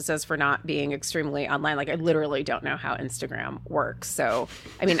the justices for not being extremely online. Like, I literally don't know how Instagram works. So,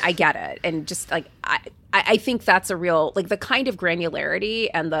 I mean, I get it. And just like, I think that's a real, like, the kind of granularity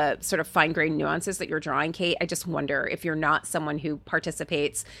and the sort of fine-grained nuances that you're drawing, Kate, I just wonder if you're not someone who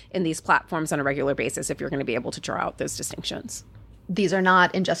participates in these platforms on a regular basis, if you're going to be able to draw out those distinctions. These are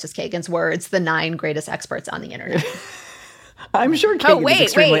not, in Justice Kagan's words, the 9 greatest experts on the internet. I'm sure Kagan is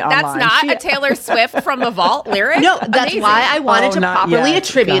extremely online. That's not a Taylor Swift from the Vault lyric? No, that's why I wanted to properly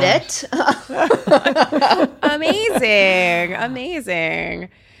attribute it. Amazing.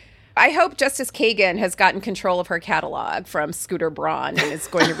 I hope Justice Kagan has gotten control of her catalog from Scooter Braun and is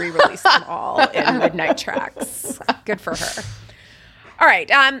going to re-release them all in Midnight Tracks. Good for her. All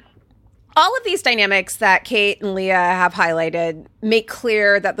right. All of these dynamics that Kate and Leah have highlighted make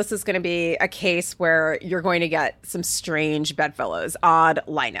clear that this is going to be a case where you're going to get some strange bedfellows, odd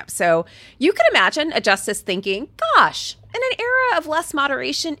lineups. So you can imagine a justice thinking, gosh, in an era of less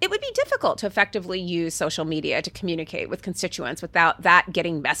moderation, it would be difficult to effectively use social media to communicate with constituents without that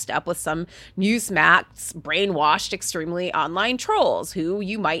getting messed up with some Newsmax brainwashed, extremely online trolls who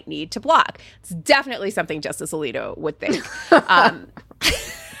you might need to block. It's definitely something Justice Alito would think.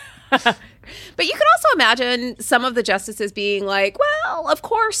 But you could also imagine some of the justices being like, well, of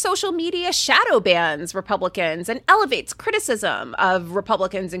course, social media shadow bans Republicans and elevates criticism of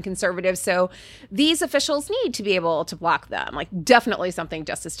Republicans and conservatives. So these officials need to be able to block them. Like, definitely something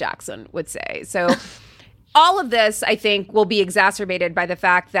Justice Jackson would say. So all of this, I think, will be exacerbated by the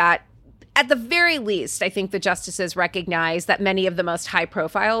fact that at the very least, I think the justices recognize that many of the most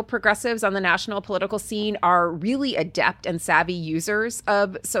high-profile progressives on the national political scene are really adept and savvy users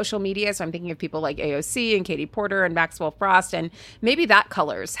of social media. So I'm thinking of people like AOC and Katie Porter and Maxwell Frost, and maybe that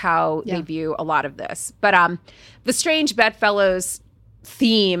colors how they view a lot of this. But the strange bedfellows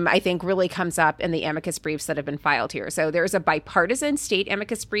theme, I think, really comes up in the amicus briefs that have been filed here. So there's a bipartisan state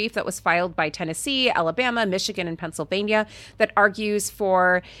amicus brief that was filed by Tennessee, Alabama, Michigan, and Pennsylvania that argues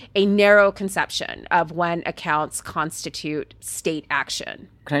for a narrow conception of when accounts constitute state action.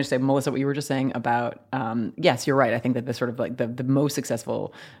 Can I just say, Melissa, what you were just saying about, yes, you're right. I think that the sort of like the most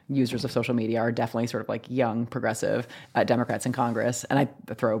successful users of social media are definitely sort of like young progressive Democrats in Congress. And I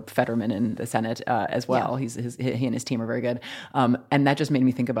throw Fetterman in the Senate as well. Yeah. He and his team are very good. And that just made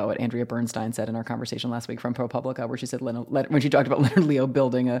me think about what Andrea Bernstein said in our conversation last week from ProPublica, where she said when she talked about Leonard Leo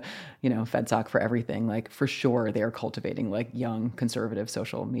building a, FedSoc for everything, like for sure they are cultivating like young conservative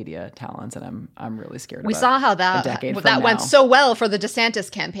social media talents. And I'm really scared. We saw how that went so well for the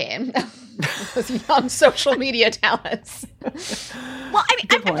DeSantis campaign. Those young social media talents. Well, I mean,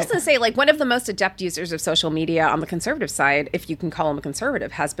 I'm just going to say, like, one of the most adept users of social media on the conservative side, if you can call him a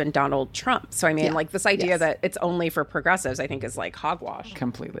conservative, has been Donald Trump. So, I mean, like, this idea that it's only for progressives, I think, is like hogwash.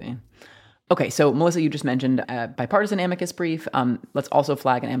 Completely. Okay, so Melissa, you just mentioned a bipartisan amicus brief. Let's also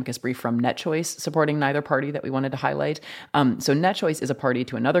flag an amicus brief from NetChoice supporting neither party that we wanted to highlight. So NetChoice is a party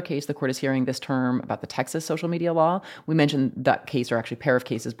to another case the court is hearing this term about the Texas social media law. We mentioned that case, or actually pair of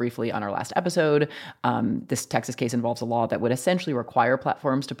cases, briefly on our last episode. This Texas case involves a law that would essentially require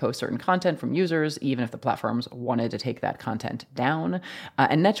platforms to post certain content from users, even if the platforms wanted to take that content down.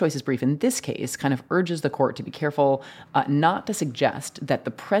 And NetChoice's brief in this case kind of urges the court to be careful not to suggest that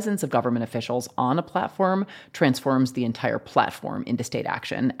the presence of government officials on a platform transforms the entire platform into state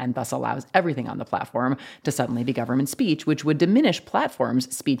action and thus allows everything on the platform to suddenly be government speech, which would diminish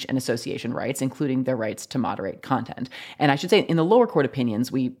platforms' speech and association rights, including their rights to moderate content. And I should say, in the lower court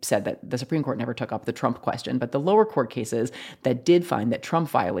opinions, we said that the Supreme Court never took up the Trump question, but the lower court cases that did find that Trump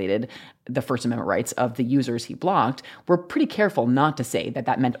violated the First Amendment rights of the users he blocked were pretty careful not to say that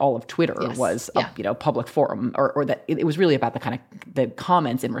that meant all of Twitter was a public forum, or that it was really about the kind of the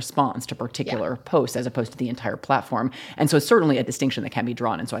comments in response to particular posts as opposed to the entire platform. And so it's certainly a distinction that can be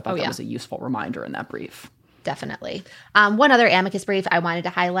drawn. And so I thought that was a useful reminder in that brief. Definitely. One other amicus brief I wanted to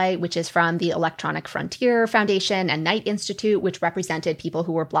highlight, which is from the Electronic Frontier Foundation and Knight Institute, which represented people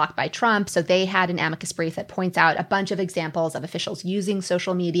who were blocked by Trump. So they had an amicus brief that points out a bunch of examples of officials using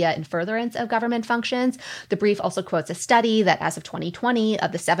social media in furtherance of government functions. The brief also quotes a study that as of 2020,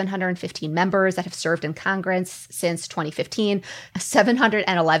 of the 715 members that have served in Congress since 2015,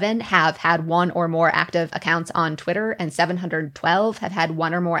 711 have had one or more active accounts on Twitter, and 712 have had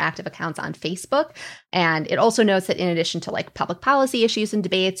one or more active accounts on Facebook. And it also notes that in addition to like public policy issues and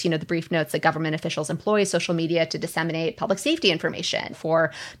debates, the brief notes that government officials employ social media to disseminate public safety information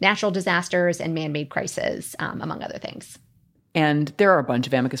for natural disasters and man-made crises, among other things. And there are a bunch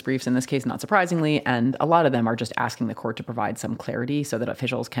of amicus briefs in this case, not surprisingly, and a lot of them are just asking the court to provide some clarity so that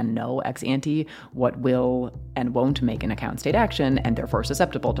officials can know ex ante what will and won't make an account state action and therefore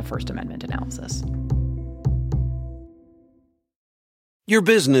susceptible to First Amendment analysis. Your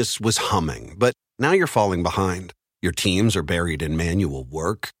business was humming, but now you're falling behind. Your teams are buried in manual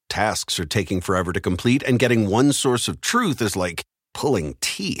work, tasks are taking forever to complete, and getting one source of truth is like pulling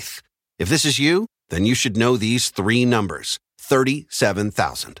teeth. If this is you, then you should know these three numbers: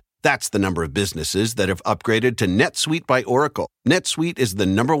 37,000. That's the number of businesses that have upgraded to NetSuite by Oracle. NetSuite is the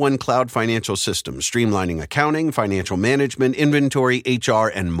 #1 cloud financial system, streamlining accounting, financial management, inventory, HR,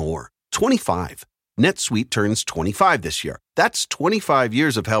 and more. 25. NetSuite turns 25 this year. That's 25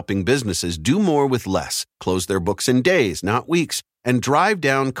 years of helping businesses do more with less, close their books in days, not weeks, and drive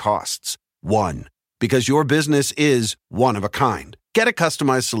down costs. One, because your business is one of a kind. Get a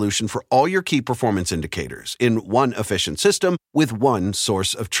customized solution for all your key performance indicators in one efficient system with one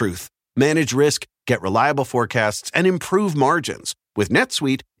source of truth. Manage risk, get reliable forecasts, and improve margins. With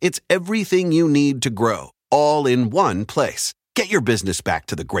NetSuite, it's everything you need to grow, all in one place. Get your business back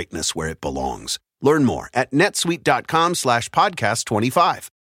to the greatness where it belongs. Learn more at netsuite.com/podcast25.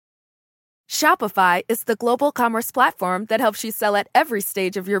 Shopify is the global commerce platform that helps you sell at every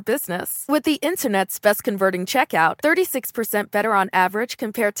stage of your business. With the internet's best converting checkout, 36% better on average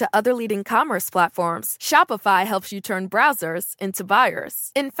compared to other leading commerce platforms, Shopify helps you turn browsers into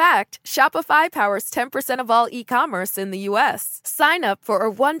buyers. In fact, Shopify powers 10% of all e-commerce in the U.S. Sign up for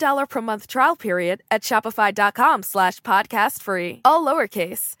a $1 per month trial period at shopify.com/podcastfree. All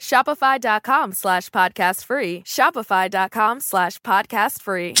lowercase, shopify.com/podcastfree,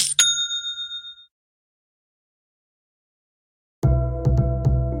 shopify.com/podcastfree.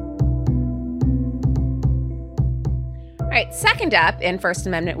 All right, second up in First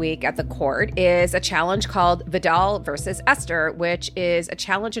Amendment week at the court is a challenge called Vidal versus Esther, which is a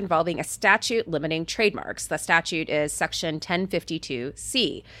challenge involving a statute limiting trademarks. The statute is Section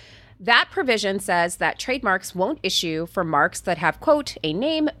 1052C. That provision says that trademarks won't issue for marks that have, quote, a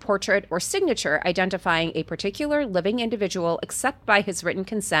name, portrait, or signature identifying a particular living individual except by his written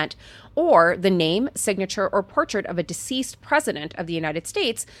consent, or the name, signature, or portrait of a deceased president of the United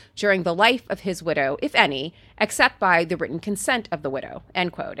States during the life of his widow, if any, except by the written consent of the widow,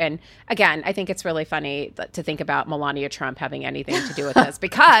 end quote. And again, I think it's really funny to think about Melania Trump having anything to do with this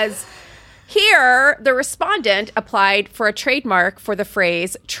because here, the respondent applied for a trademark for the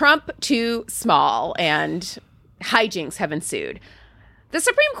phrase Trump too small, and hijinks have ensued. The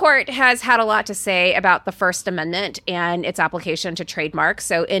Supreme Court has had a lot to say about the First Amendment and its application to trademarks.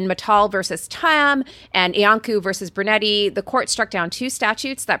 So in Mittal versus Tam and Iancu versus Brunetti, the court struck down two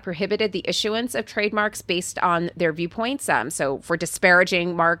statutes that prohibited the issuance of trademarks based on their viewpoints. So for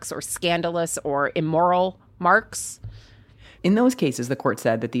disparaging marks or scandalous or immoral marks. In those cases, the court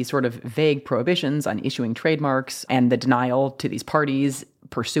said that these sort of vague prohibitions on issuing trademarks and the denial to these parties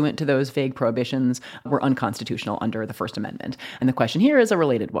pursuant to those vague prohibitions were unconstitutional under the First Amendment. And the question here is a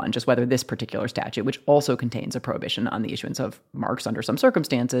related one, just whether this particular statute, which also contains a prohibition on the issuance of marks under some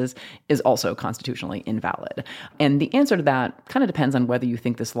circumstances, is also constitutionally invalid. And the answer to that kind of depends on whether you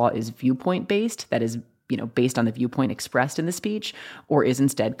think this law is viewpoint-based, that is, based on the viewpoint expressed in the speech, or is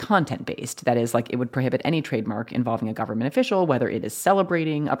instead content-based. That is, it would prohibit any trademark involving a government official, whether it is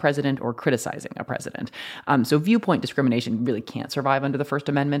celebrating a president or criticizing a president. So viewpoint discrimination really can't survive under the First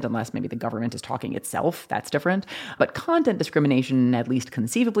Amendment unless maybe the government is talking itself. That's different. But content discrimination at least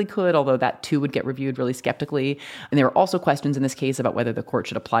conceivably could, although that too would get reviewed really skeptically. And there are also questions in this case about whether the court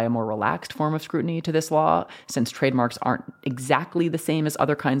should apply a more relaxed form of scrutiny to this law, since trademarks aren't exactly the same as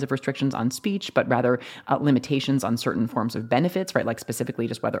other kinds of restrictions on speech, but rather limitations on certain forms of benefits, right? Like specifically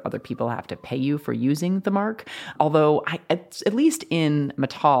just whether other people have to pay you for using the mark. Although at least in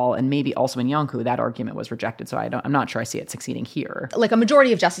Mittal and maybe also in Iancu, that argument was rejected. So I'm not sure I see it succeeding here. A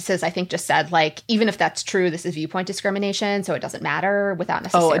majority of justices, I think, just said, even if that's true, this is viewpoint discrimination, so it doesn't matter, without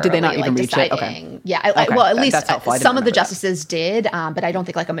necessarily did they not even reach deciding. it? Okay. Yeah, at least some of the justices did, but I don't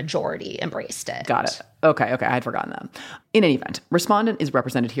think a majority embraced it. Got it. Okay, I had forgotten that. In any event, respondent is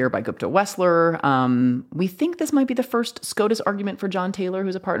represented here by Gupta Wessler. We think this might be the first SCOTUS argument for John Taylor,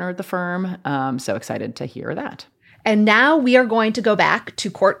 who's a partner at the firm. So excited to hear that. And now we are going to go back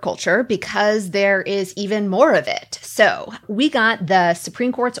to court culture because there is even more of it. So we got the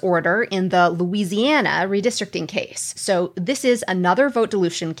Supreme Court's order in the Louisiana redistricting case. So this is another vote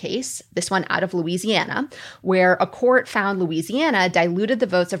dilution case, this one out of Louisiana, where a court found Louisiana diluted the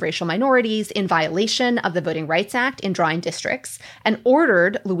votes of racial minorities in violation of the Voting Rights Act in drawing districts and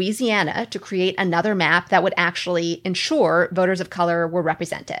ordered Louisiana to create another map that would actually ensure voters of color were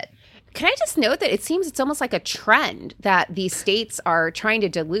represented. Can I just note that it seems it's almost like a trend that these states are trying to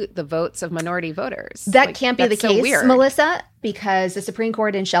dilute the votes of minority voters? That can't be the case, weird. Melissa, because the Supreme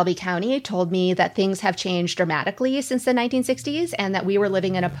Court in Shelby County told me that things have changed dramatically since the 1960s and that we were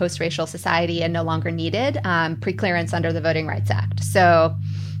living in a post-racial society and no longer needed preclearance under the Voting Rights Act. So,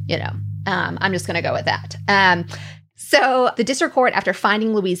 I'm just going to go with that. So the district court, after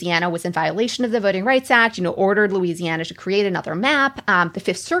finding Louisiana was in violation of the Voting Rights Act, ordered Louisiana to create another map. The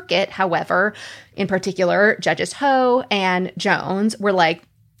Fifth Circuit, however, in particular, Judges Ho and Jones were like,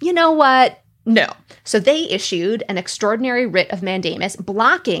 you know what? No. So they issued an extraordinary writ of mandamus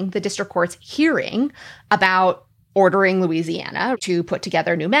blocking the district court's hearing about ordering Louisiana to put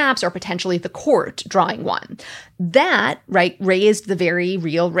together new maps or potentially the court drawing one. That, raised the very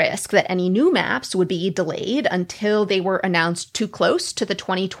real risk that any new maps would be delayed until they were announced too close to the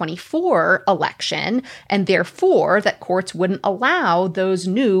 2024 election, and therefore that courts wouldn't allow those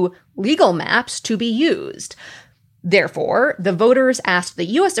new legal maps to be used. Therefore, the voters asked the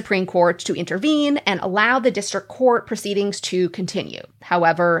U.S. Supreme Court to intervene and allow the district court proceedings to continue.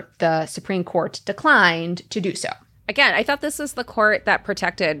 However, the Supreme Court declined to do so. Again, I thought this was the court that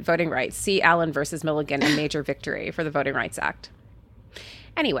protected voting rights. See Allen versus Milligan, a major victory for the Voting Rights Act.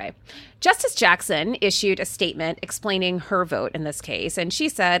 Anyway, Justice Jackson issued a statement explaining her vote in this case, and she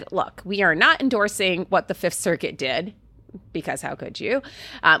said, look, we are not endorsing what the Fifth Circuit did, because how could you?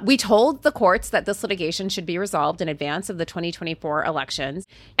 We told the courts that this litigation should be resolved in advance of the 2024 elections.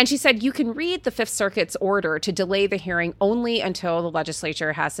 And she said you can read the Fifth Circuit's order to delay the hearing only until the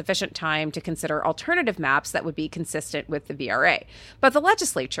legislature has sufficient time to consider alternative maps that would be consistent with the VRA. But the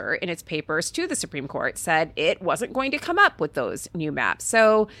legislature, in its papers to the Supreme Court, said it wasn't going to come up with those new maps.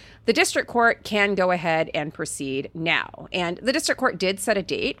 So the district court can go ahead and proceed now. And the district court did set a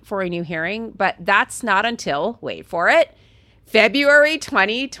date for a new hearing, but that's not until, wait for it, February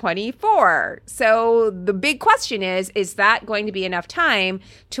 2024. So the big question is that going to be enough time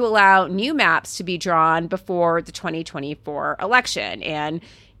to allow new maps to be drawn before the 2024 election? And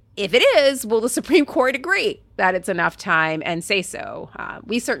if it is, will the Supreme Court agree that it's enough time and say so?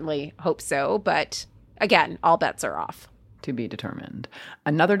 We certainly hope so, but again, all bets are off. To be determined.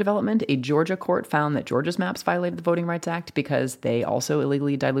 Another development, a Georgia court found that Georgia's maps violated the Voting Rights Act because they also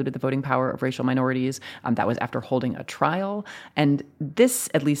illegally diluted the voting power of racial minorities. That was after holding a trial. And this,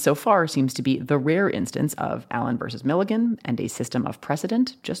 at least so far, seems to be the rare instance of Allen versus Milligan and a system of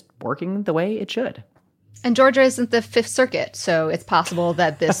precedent just working the way it should. And Georgia isn't the Fifth Circuit, so it's possible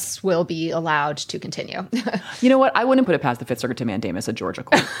that this will be allowed to continue. You know what? I wouldn't put it past the Fifth Circuit to mandamus a Georgia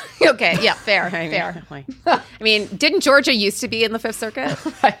court. Okay, yeah, fair. I mean, didn't Georgia used to be in the Fifth Circuit?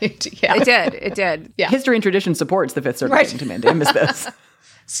 Right, yeah. It did. Yeah. History and tradition supports the Fifth Circuit to mandamus this.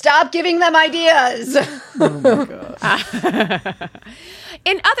 Stop giving them ideas. Oh, my God.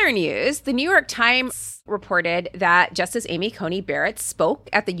 In other news, the New York Times reported that Justice Amy Coney Barrett spoke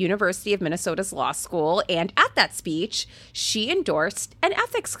at the University of Minnesota's law school, and at that speech, she endorsed an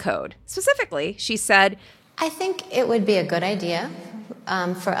ethics code. Specifically, she said, I think it would be a good idea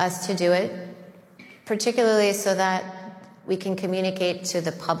for us to do it, particularly so that we can communicate to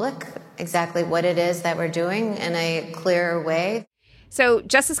the public exactly what it is that we're doing in a clearer way. So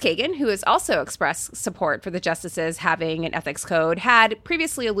Justice Kagan, who has also expressed support for the justices having an ethics code, had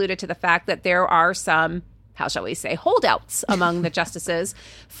previously alluded to the fact that there are some, how shall we say, holdouts among the justices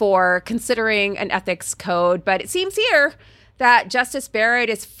for considering an ethics code. But it seems here that Justice Barrett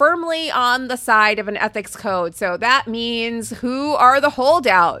is firmly on the side of an ethics code. So that means, who are the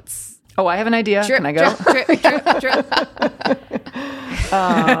holdouts? Oh, I have an idea. Drip, Can I go? Drip, drip, drip.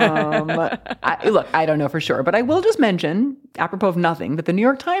 Look, I don't know for sure, but I will just mention, apropos of nothing, that the New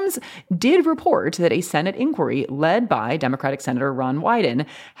York Times did report that a Senate inquiry led by Democratic Senator Ron Wyden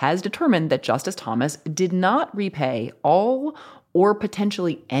has determined that Justice Thomas did not repay all or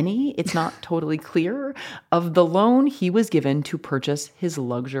potentially any, it's not totally clear, of the loan he was given to purchase his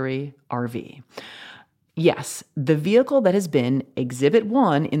luxury RV. Yes, the vehicle that has been Exhibit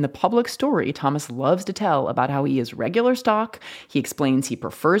 1 in the public story Thomas loves to tell about how he is regular stock. He explains he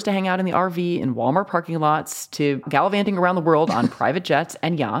prefers to hang out in the RV in Walmart parking lots to gallivanting around the world on private jets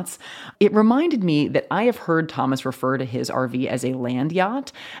and yachts. It reminded me that I have heard Thomas refer to his RV as a land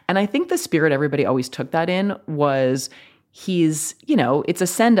yacht. And I think the spirit everybody always took that in was he's, it's a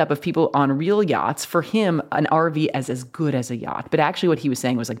send-up of people on real yachts. For him, an RV as good as a yacht. But actually what he was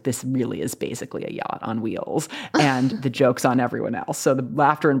saying was like, this really is basically a yacht on wheels. And the joke's on everyone else. So the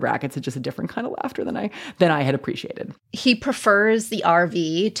laughter in brackets is just a different kind of laughter than I had appreciated. He prefers the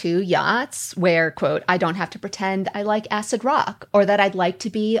RV to yachts where, quote, I don't have to pretend I like acid rock or that I'd like to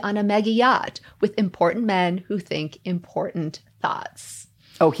be on a mega yacht with important men who think important thoughts.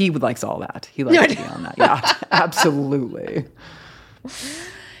 Oh, he likes all that. He likes to be on that yacht. Absolutely.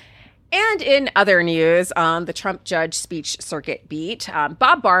 And in other news, on the Trump judge speech circuit beat,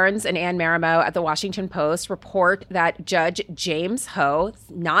 Bob Barnes and Ann Marimo at the Washington Post report that Judge James Ho,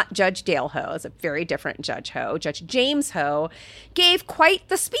 not Judge Dale Ho, is a very different Judge Ho, Judge James Ho, gave quite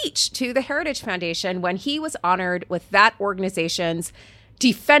the speech to the Heritage Foundation when he was honored with that organization's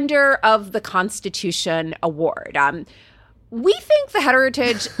Defender of the Constitution Award. We think the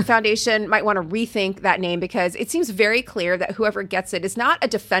Heritage Foundation might want to rethink that name because it seems very clear that whoever gets it is not a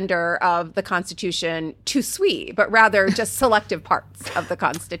defender of the Constitution tout suite, but rather just selective parts of the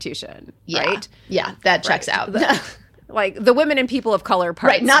Constitution, right? Yeah, that checks out. Like the women and people of color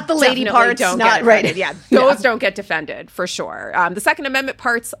parts. Right, not the lady parts. Don't not get right. Yeah, those don't get defended for sure. The Second Amendment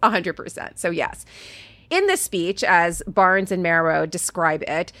parts, 100%. So yes. In this speech, as Barnes and Marimo describe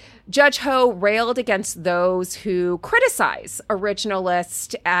it, Judge Ho railed against those who criticize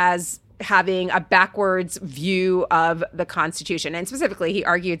originalists as having a backwards view of the Constitution. And specifically, he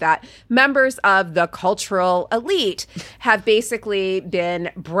argued that members of the cultural elite have basically been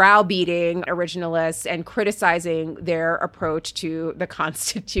browbeating originalists and criticizing their approach to the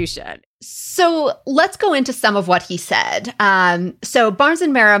Constitution. So let's go into some of what he said. So Barnes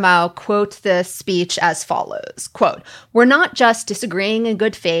and Marimo quote the speech as follows, quote, we're not just disagreeing in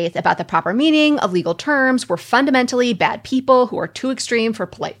good faith about the proper meaning of legal terms. We're fundamentally bad people who are too extreme for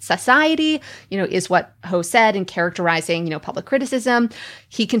polite society, is what Ho said in characterizing, public criticism.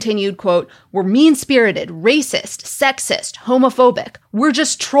 He continued, quote, we're mean-spirited, racist, sexist, homophobic. We're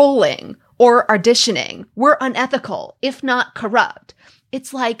just trolling or auditioning. We're unethical, if not corrupt.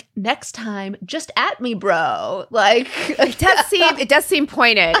 It's like, next time, just at me, bro. Like, it does seem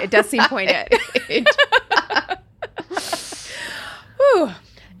pointed. It does seem pointed. Whew.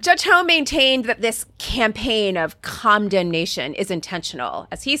 Judge Ho maintained that this campaign of condemnation is intentional.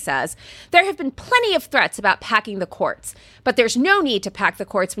 As he says, there have been plenty of threats about packing the courts, but there's no need to pack the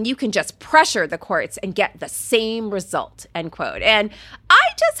courts when you can just pressure the courts and get the same result, end quote. And I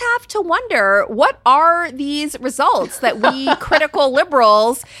just have to wonder, what are these results that we critical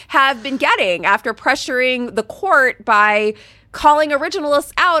liberals have been getting after pressuring the court by calling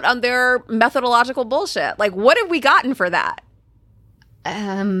originalists out on their methodological bullshit? Like, what have we gotten for that?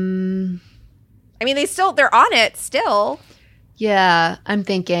 I mean, they're on it still. Yeah, I'm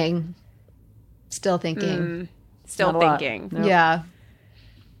thinking. Still thinking. Still thinking. Nope. Yeah.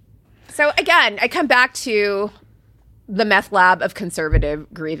 So again, I come back to the meth lab of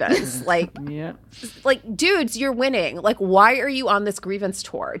conservative grievance. Like, dudes, you're winning. Like, why are you on this grievance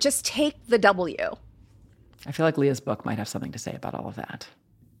tour? Just take the W. I feel like Leah's book might have something to say about all of that.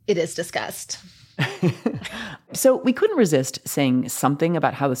 it is discussed. So we couldn't resist saying something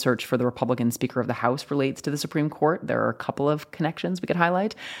about how the search for the Republican Speaker of the House relates to the Supreme Court. There are a couple of connections we could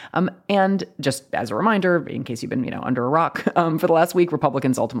highlight. And just as a reminder, in case you've been, under a rock, for the last week,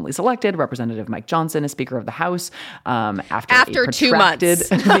 Republicans ultimately selected Representative Mike Johnson as Speaker of the House after 2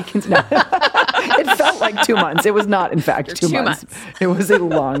 months. It felt like 2 months. It was not, in fact, 2 months. It was a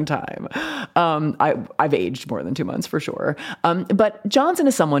long time. I've aged more than 2 months for sure. But Johnson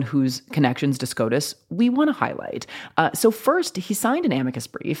is someone whose connections to SCOTUS we want to highlight. So first, he signed an amicus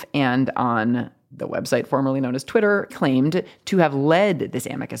brief and on the website formerly known as Twitter, claimed to have led this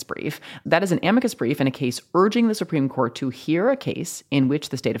amicus brief. That is an amicus brief in a case urging the Supreme Court to hear a case in which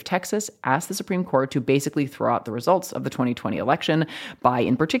the state of Texas asked the Supreme Court to basically throw out the results of the 2020 election by,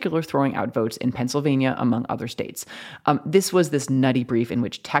 in particular, throwing out votes in Pennsylvania, among other states. This was this nutty brief in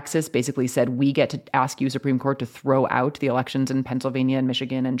which Texas basically said, we get to ask you, Supreme Court, to throw out the elections in Pennsylvania and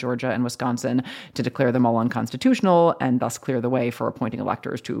Michigan and Georgia and Wisconsin, to declare them all unconstitutional and thus clear the way for appointing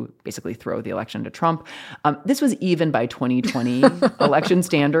electors to basically throw the election to Trump. This was even by 2020 election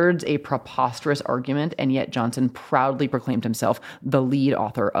standards a preposterous argument, and yet Johnson proudly proclaimed himself the lead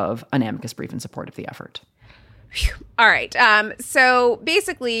author of an amicus brief in support of the effort. All right. So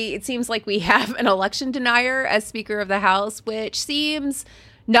basically, it seems like we have an election denier as Speaker of the House, which seems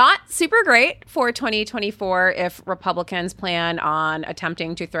not super great for 2024 if Republicans plan on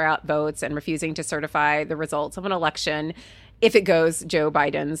attempting to throw out votes and refusing to certify the results of an election if it goes Joe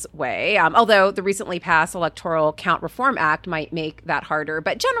Biden's way. Although the recently passed Electoral Count Reform Act might make that harder.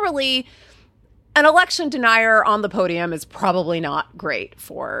 But generally, an election denier on the podium is probably not great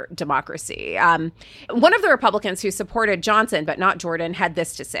for democracy. One of the Republicans who supported Johnson, but not Jordan, had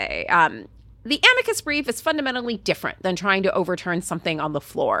this to say. The amicus brief is fundamentally different than trying to overturn something on the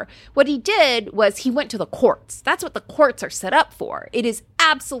floor. What he did was he went to the courts. That's what the courts are set up for. It is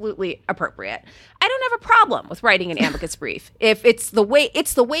absolutely appropriate. I don't have a problem with writing an amicus brief. If it's the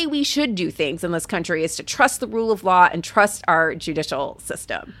way we should do things in this country is to trust the rule of law and trust our judicial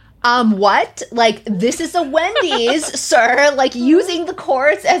system. What? Like, this is a Wendy's, sir. Like, using the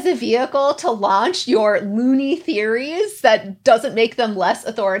courts as a vehicle to launch your loony theories that doesn't make them less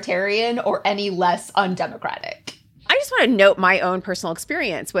authoritarian or any less undemocratic. I just want to note my own personal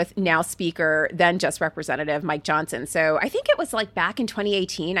experience with now Speaker, then just Representative Mike Johnson. So I think it was like back in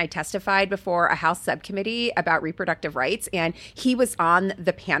 2018, I testified before a House subcommittee about reproductive rights, and he was on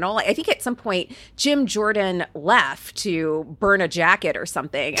the panel. I think at some point, Jim Jordan left to burn a jacket or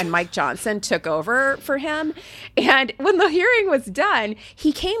something, and Mike Johnson took over for him. And when the hearing was done,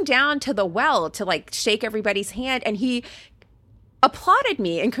 he came down to the well to like shake everybody's hand, and he applauded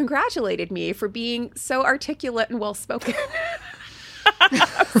me and congratulated me for being so articulate and well-spoken.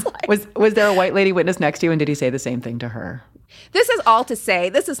 Was there a white lady witness next to you, and did he say the same thing to her? This is all to say,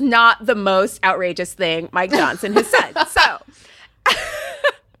 this is not the most outrageous thing Mike Johnson has said. So,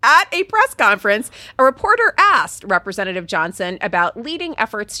 at a press conference, a reporter asked Representative Johnson about leading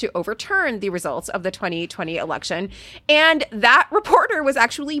efforts to overturn the results of the 2020 election, and that reporter was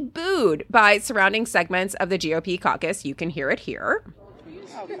actually booed by surrounding segments of the GOP caucus. You can hear it here.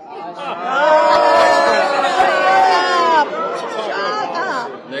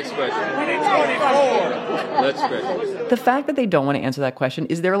 Next question. Next question. The fact that they don't want to answer that question,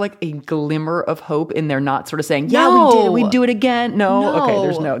 is there like a glimmer of hope in their not sort of saying, yeah, we did it, we'd do it again? No. Okay,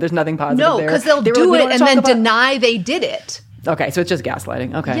 there's nothing positive there. No, because they'll do it and then deny they did it. Okay, so it's just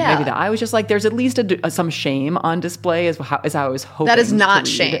gaslighting. Okay, maybe that. I was just like, there's at least some shame on display as how I was hoping. That is not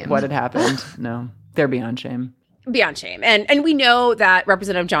shame. What had happened. No, they're beyond shame. Beyond shame. And we know that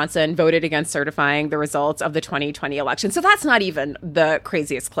Representative Johnson voted against certifying the results of the 2020 election. So that's not even the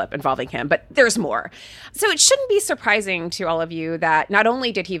craziest clip involving him, but there's more. So it shouldn't be surprising to all of you that not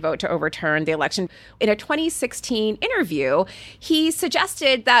only did he vote to overturn the election, in a 2016 interview, he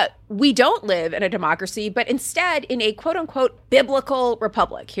suggested that we don't live in a democracy, but instead in a quote unquote biblical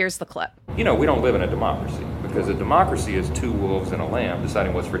republic. Here's the clip. We don't live in a democracy because a democracy is two wolves and a lamb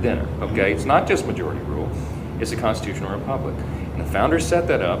deciding what's for dinner. Okay, it's not just majority rule. It's a constitutional republic. And the founders set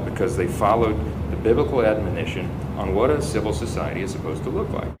that up because they followed the biblical admonition on what a civil society is supposed to look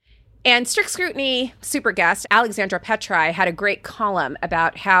like. And Strict Scrutiny super guest Alexandra Petri had a great column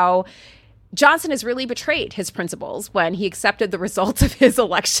about how Johnson has really betrayed his principles when he accepted the results of his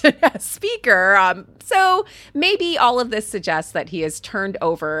election as Speaker. So maybe all of this suggests that he has turned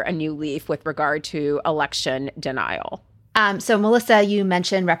over a new leaf with regard to election denial. So, Melissa, you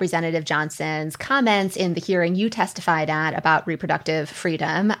mentioned Representative Johnson's comments in the hearing you testified at about reproductive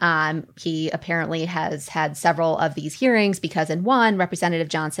freedom. He apparently has had several of these hearings because in one, Representative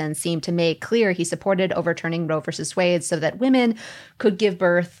Johnson seemed to make clear he supported overturning Roe versus Wade so that women could give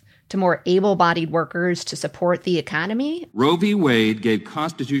birth to more able-bodied workers to support the economy. Roe v. Wade gave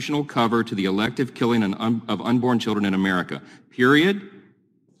constitutional cover to the elective killing of unborn children in America, period.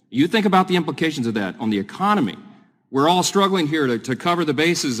 You think about the implications of that on the economy. We're all struggling here to cover the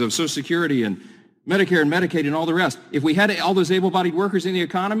bases of Social Security and Medicare and Medicaid and all the rest. If we had all those able-bodied workers in the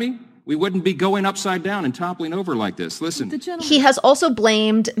economy, we wouldn't be going upside down and toppling over like this. Listen. He has also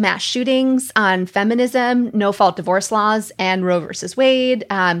blamed mass shootings on feminism, no-fault divorce laws, and Roe versus Wade.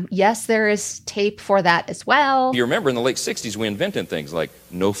 Yes, there is tape for that as well. You remember in the late 60s, we invented things like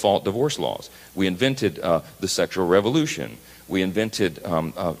no-fault divorce laws. We invented the sexual revolution. We invented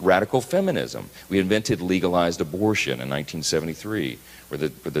radical feminism. We invented legalized abortion in 1973, where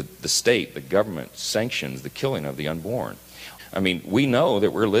the state, the government, sanctions the killing of the unborn. I mean, we know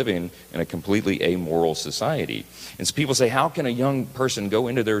that we're living in a completely amoral society. And so people say, how can a young person go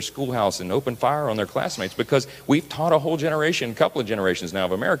into their schoolhouse and open fire on their classmates? Because we've taught a whole generation, a couple of generations now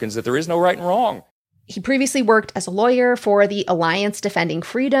of Americans, that there is no right and wrong. He previously worked as a lawyer for the Alliance Defending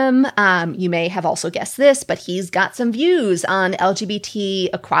Freedom. You may have also guessed this, but he's got some views on LGBT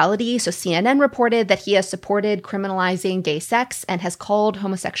equality. So CNN reported that he has supported criminalizing gay sex and has called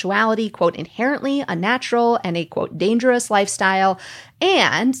homosexuality, quote, inherently unnatural and a, quote, dangerous lifestyle,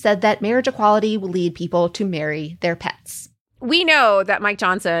 and said that marriage equality will lead people to marry their pets. We know that Mike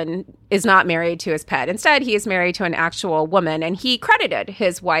Johnson is not married to his pet. Instead, he is married to an actual woman, and he credited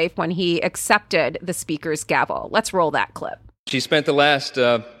his wife when he accepted the speaker's gavel. Let's roll that clip. She spent the last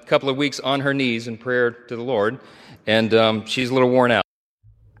couple of weeks on her knees in prayer to the Lord, and she's a little worn out.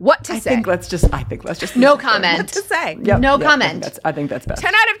 What to say? I think let's just no comment. What to say? No comment. I think that's best.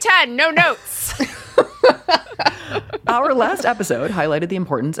 10 out of 10, no notes. Our last episode highlighted the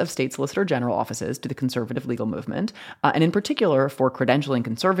importance of state solicitor general offices to the conservative legal movement, and in particular for credentialing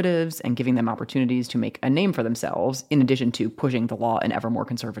conservatives and giving them opportunities to make a name for themselves, in addition to pushing the law in ever more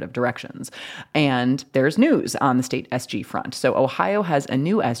conservative directions. And there's news on the state SG front. So Ohio has a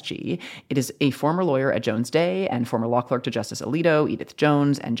new SG. It is a former lawyer at Jones Day and former law clerk to Justice Alito, Edith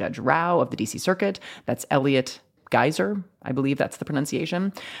Jones, and Judge Rao of the D.C. Circuit. That's Elliot Geiser, I believe that's the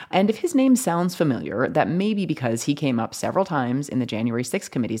pronunciation. And if his name sounds familiar, that may be because he came up several times in the January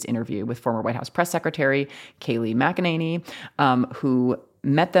 6th committee's interview with former White House press secretary Kayleigh McEnany, who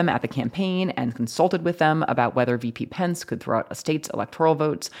met them at the campaign and consulted with them about whether VP Pence could throw out a state's electoral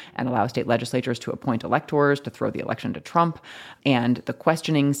votes and allow state legislatures to appoint electors to throw the election to Trump. And the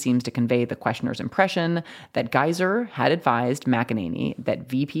questioning seems to convey the questioner's impression that Geiser had advised McEnany that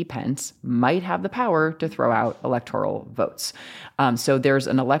VP Pence might have the power to throw out electoral votes. So there's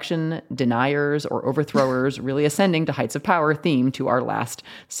an election deniers or overthrowers really ascending to heights of power theme to our last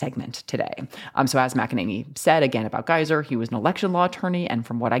segment today. So as McEnany said again about Geiser, he was an election law attorney and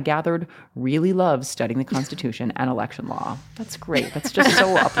from what I gathered, really loves studying the Constitution and election law. That's great. That's just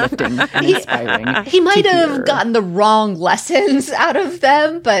so uplifting and inspiring. He might have gotten the wrong lessons out of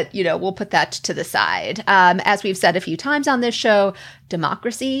them, but, you know, we'll put that to the side. As we've said a few times on this show,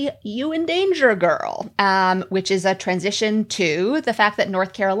 democracy, you endanger, girl, which is a transition to the fact that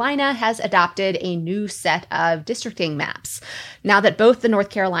North Carolina has adopted a new set of districting maps. Now that both the North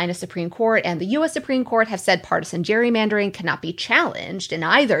Carolina Supreme Court and the U.S. Supreme Court have said partisan gerrymandering cannot be challenged in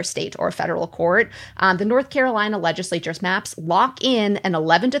either state or federal court, the North Carolina legislature's maps lock in an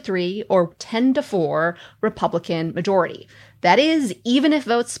 11-3 or 10-4 Republican majority. That is, even if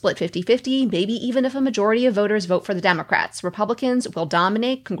votes split 50-50, maybe even if a majority of voters vote for the Democrats, Republicans will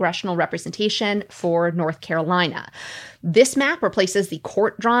dominate congressional representation for North Carolina. This map replaces the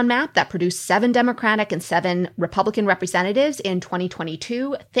court-drawn map that produced 7 Democratic and 7 Republican representatives in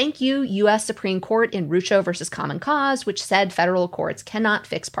 2022. Thank you, U.S. Supreme Court in Rucho versus Common Cause, which said federal courts cannot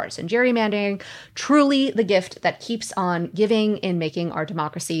fix partisan gerrymandering. Truly the gift that keeps on giving in making our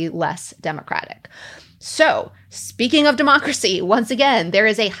democracy less democratic. So, speaking of democracy, once again, there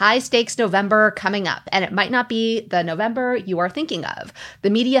is a high-stakes November coming up, and it might not be the November you are thinking of.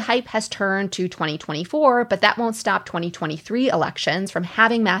 The media hype has turned to 2024, but that won't stop 2023 elections from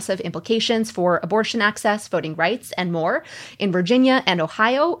having massive implications for abortion access, voting rights, and more. In Virginia and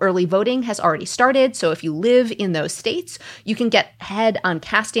Ohio, early voting has already started, so if you live in those states, you can get ahead on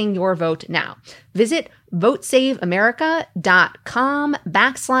casting your vote now. Visit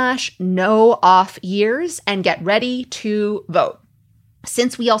votesaveamerica.com/no-off years and get ready to vote.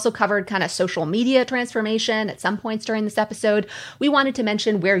 Since we also covered kind of social media transformation at some points during this episode, we wanted to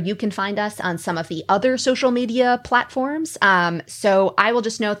mention where you can find us on some of the other social media platforms. So I will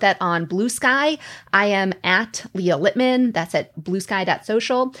just note that on Blue Sky, I am at Leah Littman. That's at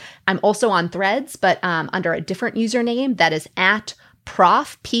bluesky.social. I'm also on Threads, but under a different username that is at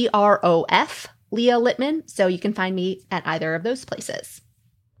Prof, P-R-O-F, Leah Littman. So you can find me at either of those places.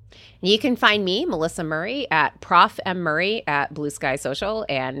 You can find me, Melissa Murray, at Prof. M. Murray at Blue Sky Social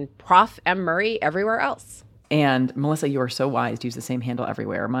and Prof. M. Murray everywhere else. And Melissa, you are so wise to use the same handle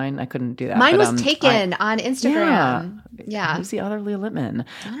everywhere. Mine, I couldn't do that. Mine was taken on Instagram. Yeah. Who's the other Leah Littman?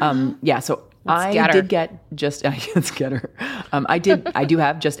 So Let's I did get just, let's get her. I do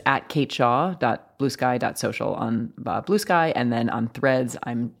have just at kateshaw.bluesky.social on Blue Sky. And then on Threads,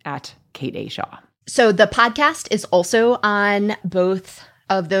 I'm at Kate A. Shaw. So the podcast is also on both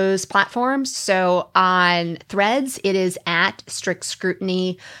of those platforms. So on Threads, it is at Strict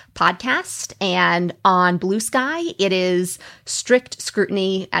Scrutiny Podcast. And on Blue Sky, it is Strict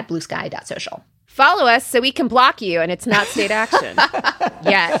Scrutiny at bluesky.social. Follow us so we can block you and it's not state action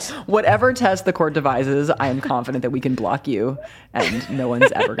yet. Whatever test the court devises, I am confident that we can block you and no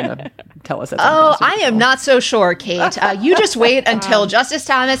one's ever going to tell us that's I am not so sure, Kate. You just wait until Justice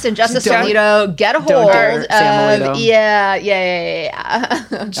Thomas and Justice Alito get a hold of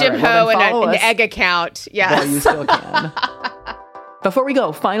Yeah. Jim Ho and an egg account. Yes. While you still can. Before we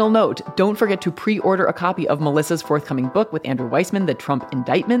go, final note, don't forget to pre-order a copy of Melissa's forthcoming book with Andrew Weissman, The Trump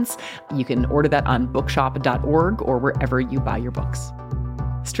Indictments. You can order that on bookshop.org or wherever you buy your books.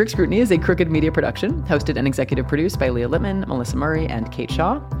 Strict Scrutiny is a Crooked Media production, hosted and executive produced by Leah Littman, Melissa Murray, and Kate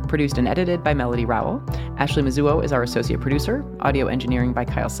Shaw, produced and edited by Melody Rowell. Ashley Mizuo is our associate producer, audio engineering by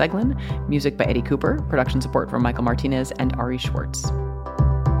Kyle Seglin, music by Eddie Cooper, production support from Michael Martinez and Ari Schwartz.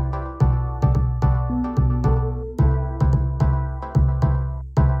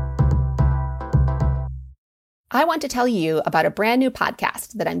 I want to tell you about a brand new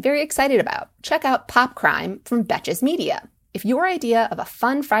podcast that I'm very excited about. Check out Pop Crime from Betches Media. If your idea of a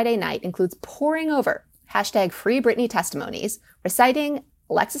fun Friday night includes poring over #Free Britney testimonies, reciting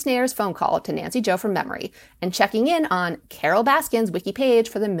Alexis Nayer's phone call to Nancy Jo from memory, and checking in on Carol Baskin's wiki page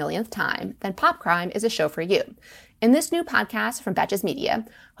for the millionth time, then Pop Crime is a show for you. In this new podcast from Betches Media,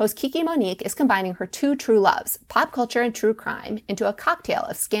 host Kiki Monique is combining her two true loves, pop culture and true crime, into a cocktail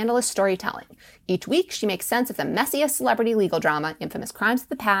of scandalous storytelling. Each week, she makes sense of the messiest celebrity legal drama, infamous crimes of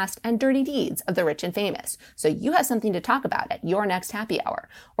the past, and dirty deeds of the rich and famous. So you have something to talk about at your next happy hour,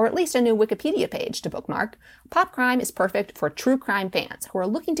 or at least a new Wikipedia page to bookmark. Pop Crime is perfect for true crime fans who are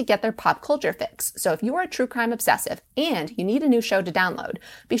looking to get their pop culture fix. So if you are a true crime obsessive and you need a new show to download,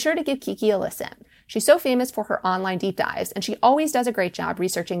 be sure to give Kiki a listen. She's so famous for her online deep dives, and she always does a great job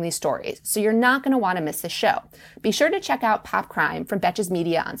researching these stories, so you're not going to want to miss this show. Be sure to check out Pop Crime from Betches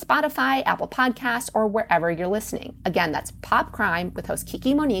Media on Spotify, Apple Podcasts, or wherever you're listening. Again, that's Pop Crime with host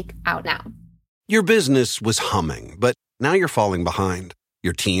Kiki Monique, out now. Your business was humming, but now you're falling behind.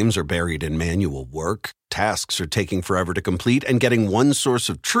 Your teams are buried in manual work, tasks are taking forever to complete, and getting one source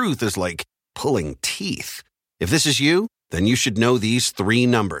of truth is like pulling teeth. If this is you, then you should know these three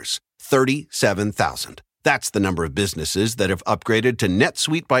numbers. 37,000. That's the number of businesses that have upgraded to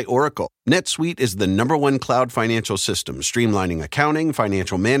NetSuite by Oracle. NetSuite is the #1 cloud financial system, streamlining accounting,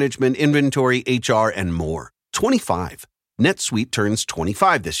 financial management, inventory, HR, and more. 25. NetSuite turns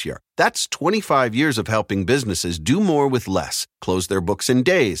 25 this year. That's 25 years of helping businesses do more with less, close their books in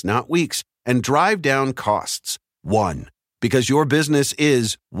days, not weeks, and drive down costs. 1. Because your business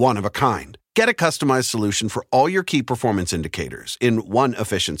is one of a kind. Get a customized solution for all your key performance indicators in one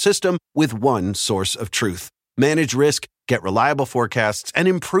efficient system with one source of truth. Manage risk, get reliable forecasts, and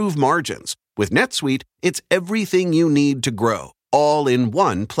improve margins. With NetSuite, it's everything you need to grow, all in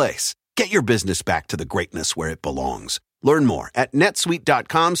one place. Get your business back to the greatness where it belongs. Learn more at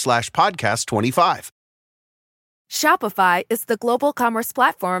netsuite.com/podcast25. Shopify is the global commerce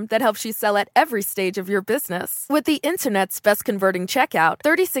platform that helps you sell at every stage of your business. With the internet's best converting checkout,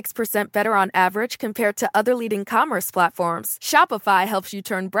 36% better on average compared to other leading commerce platforms, Shopify helps you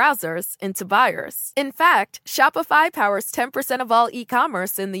turn browsers into buyers. In fact, Shopify powers 10% of all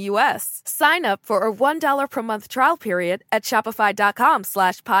e-commerce in the U.S. Sign up for a $1 per month trial period at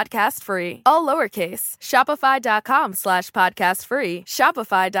shopify.com/podcastfree. All lowercase, shopify.com/podcastfree,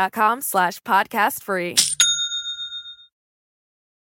 shopify.com/podcastfree.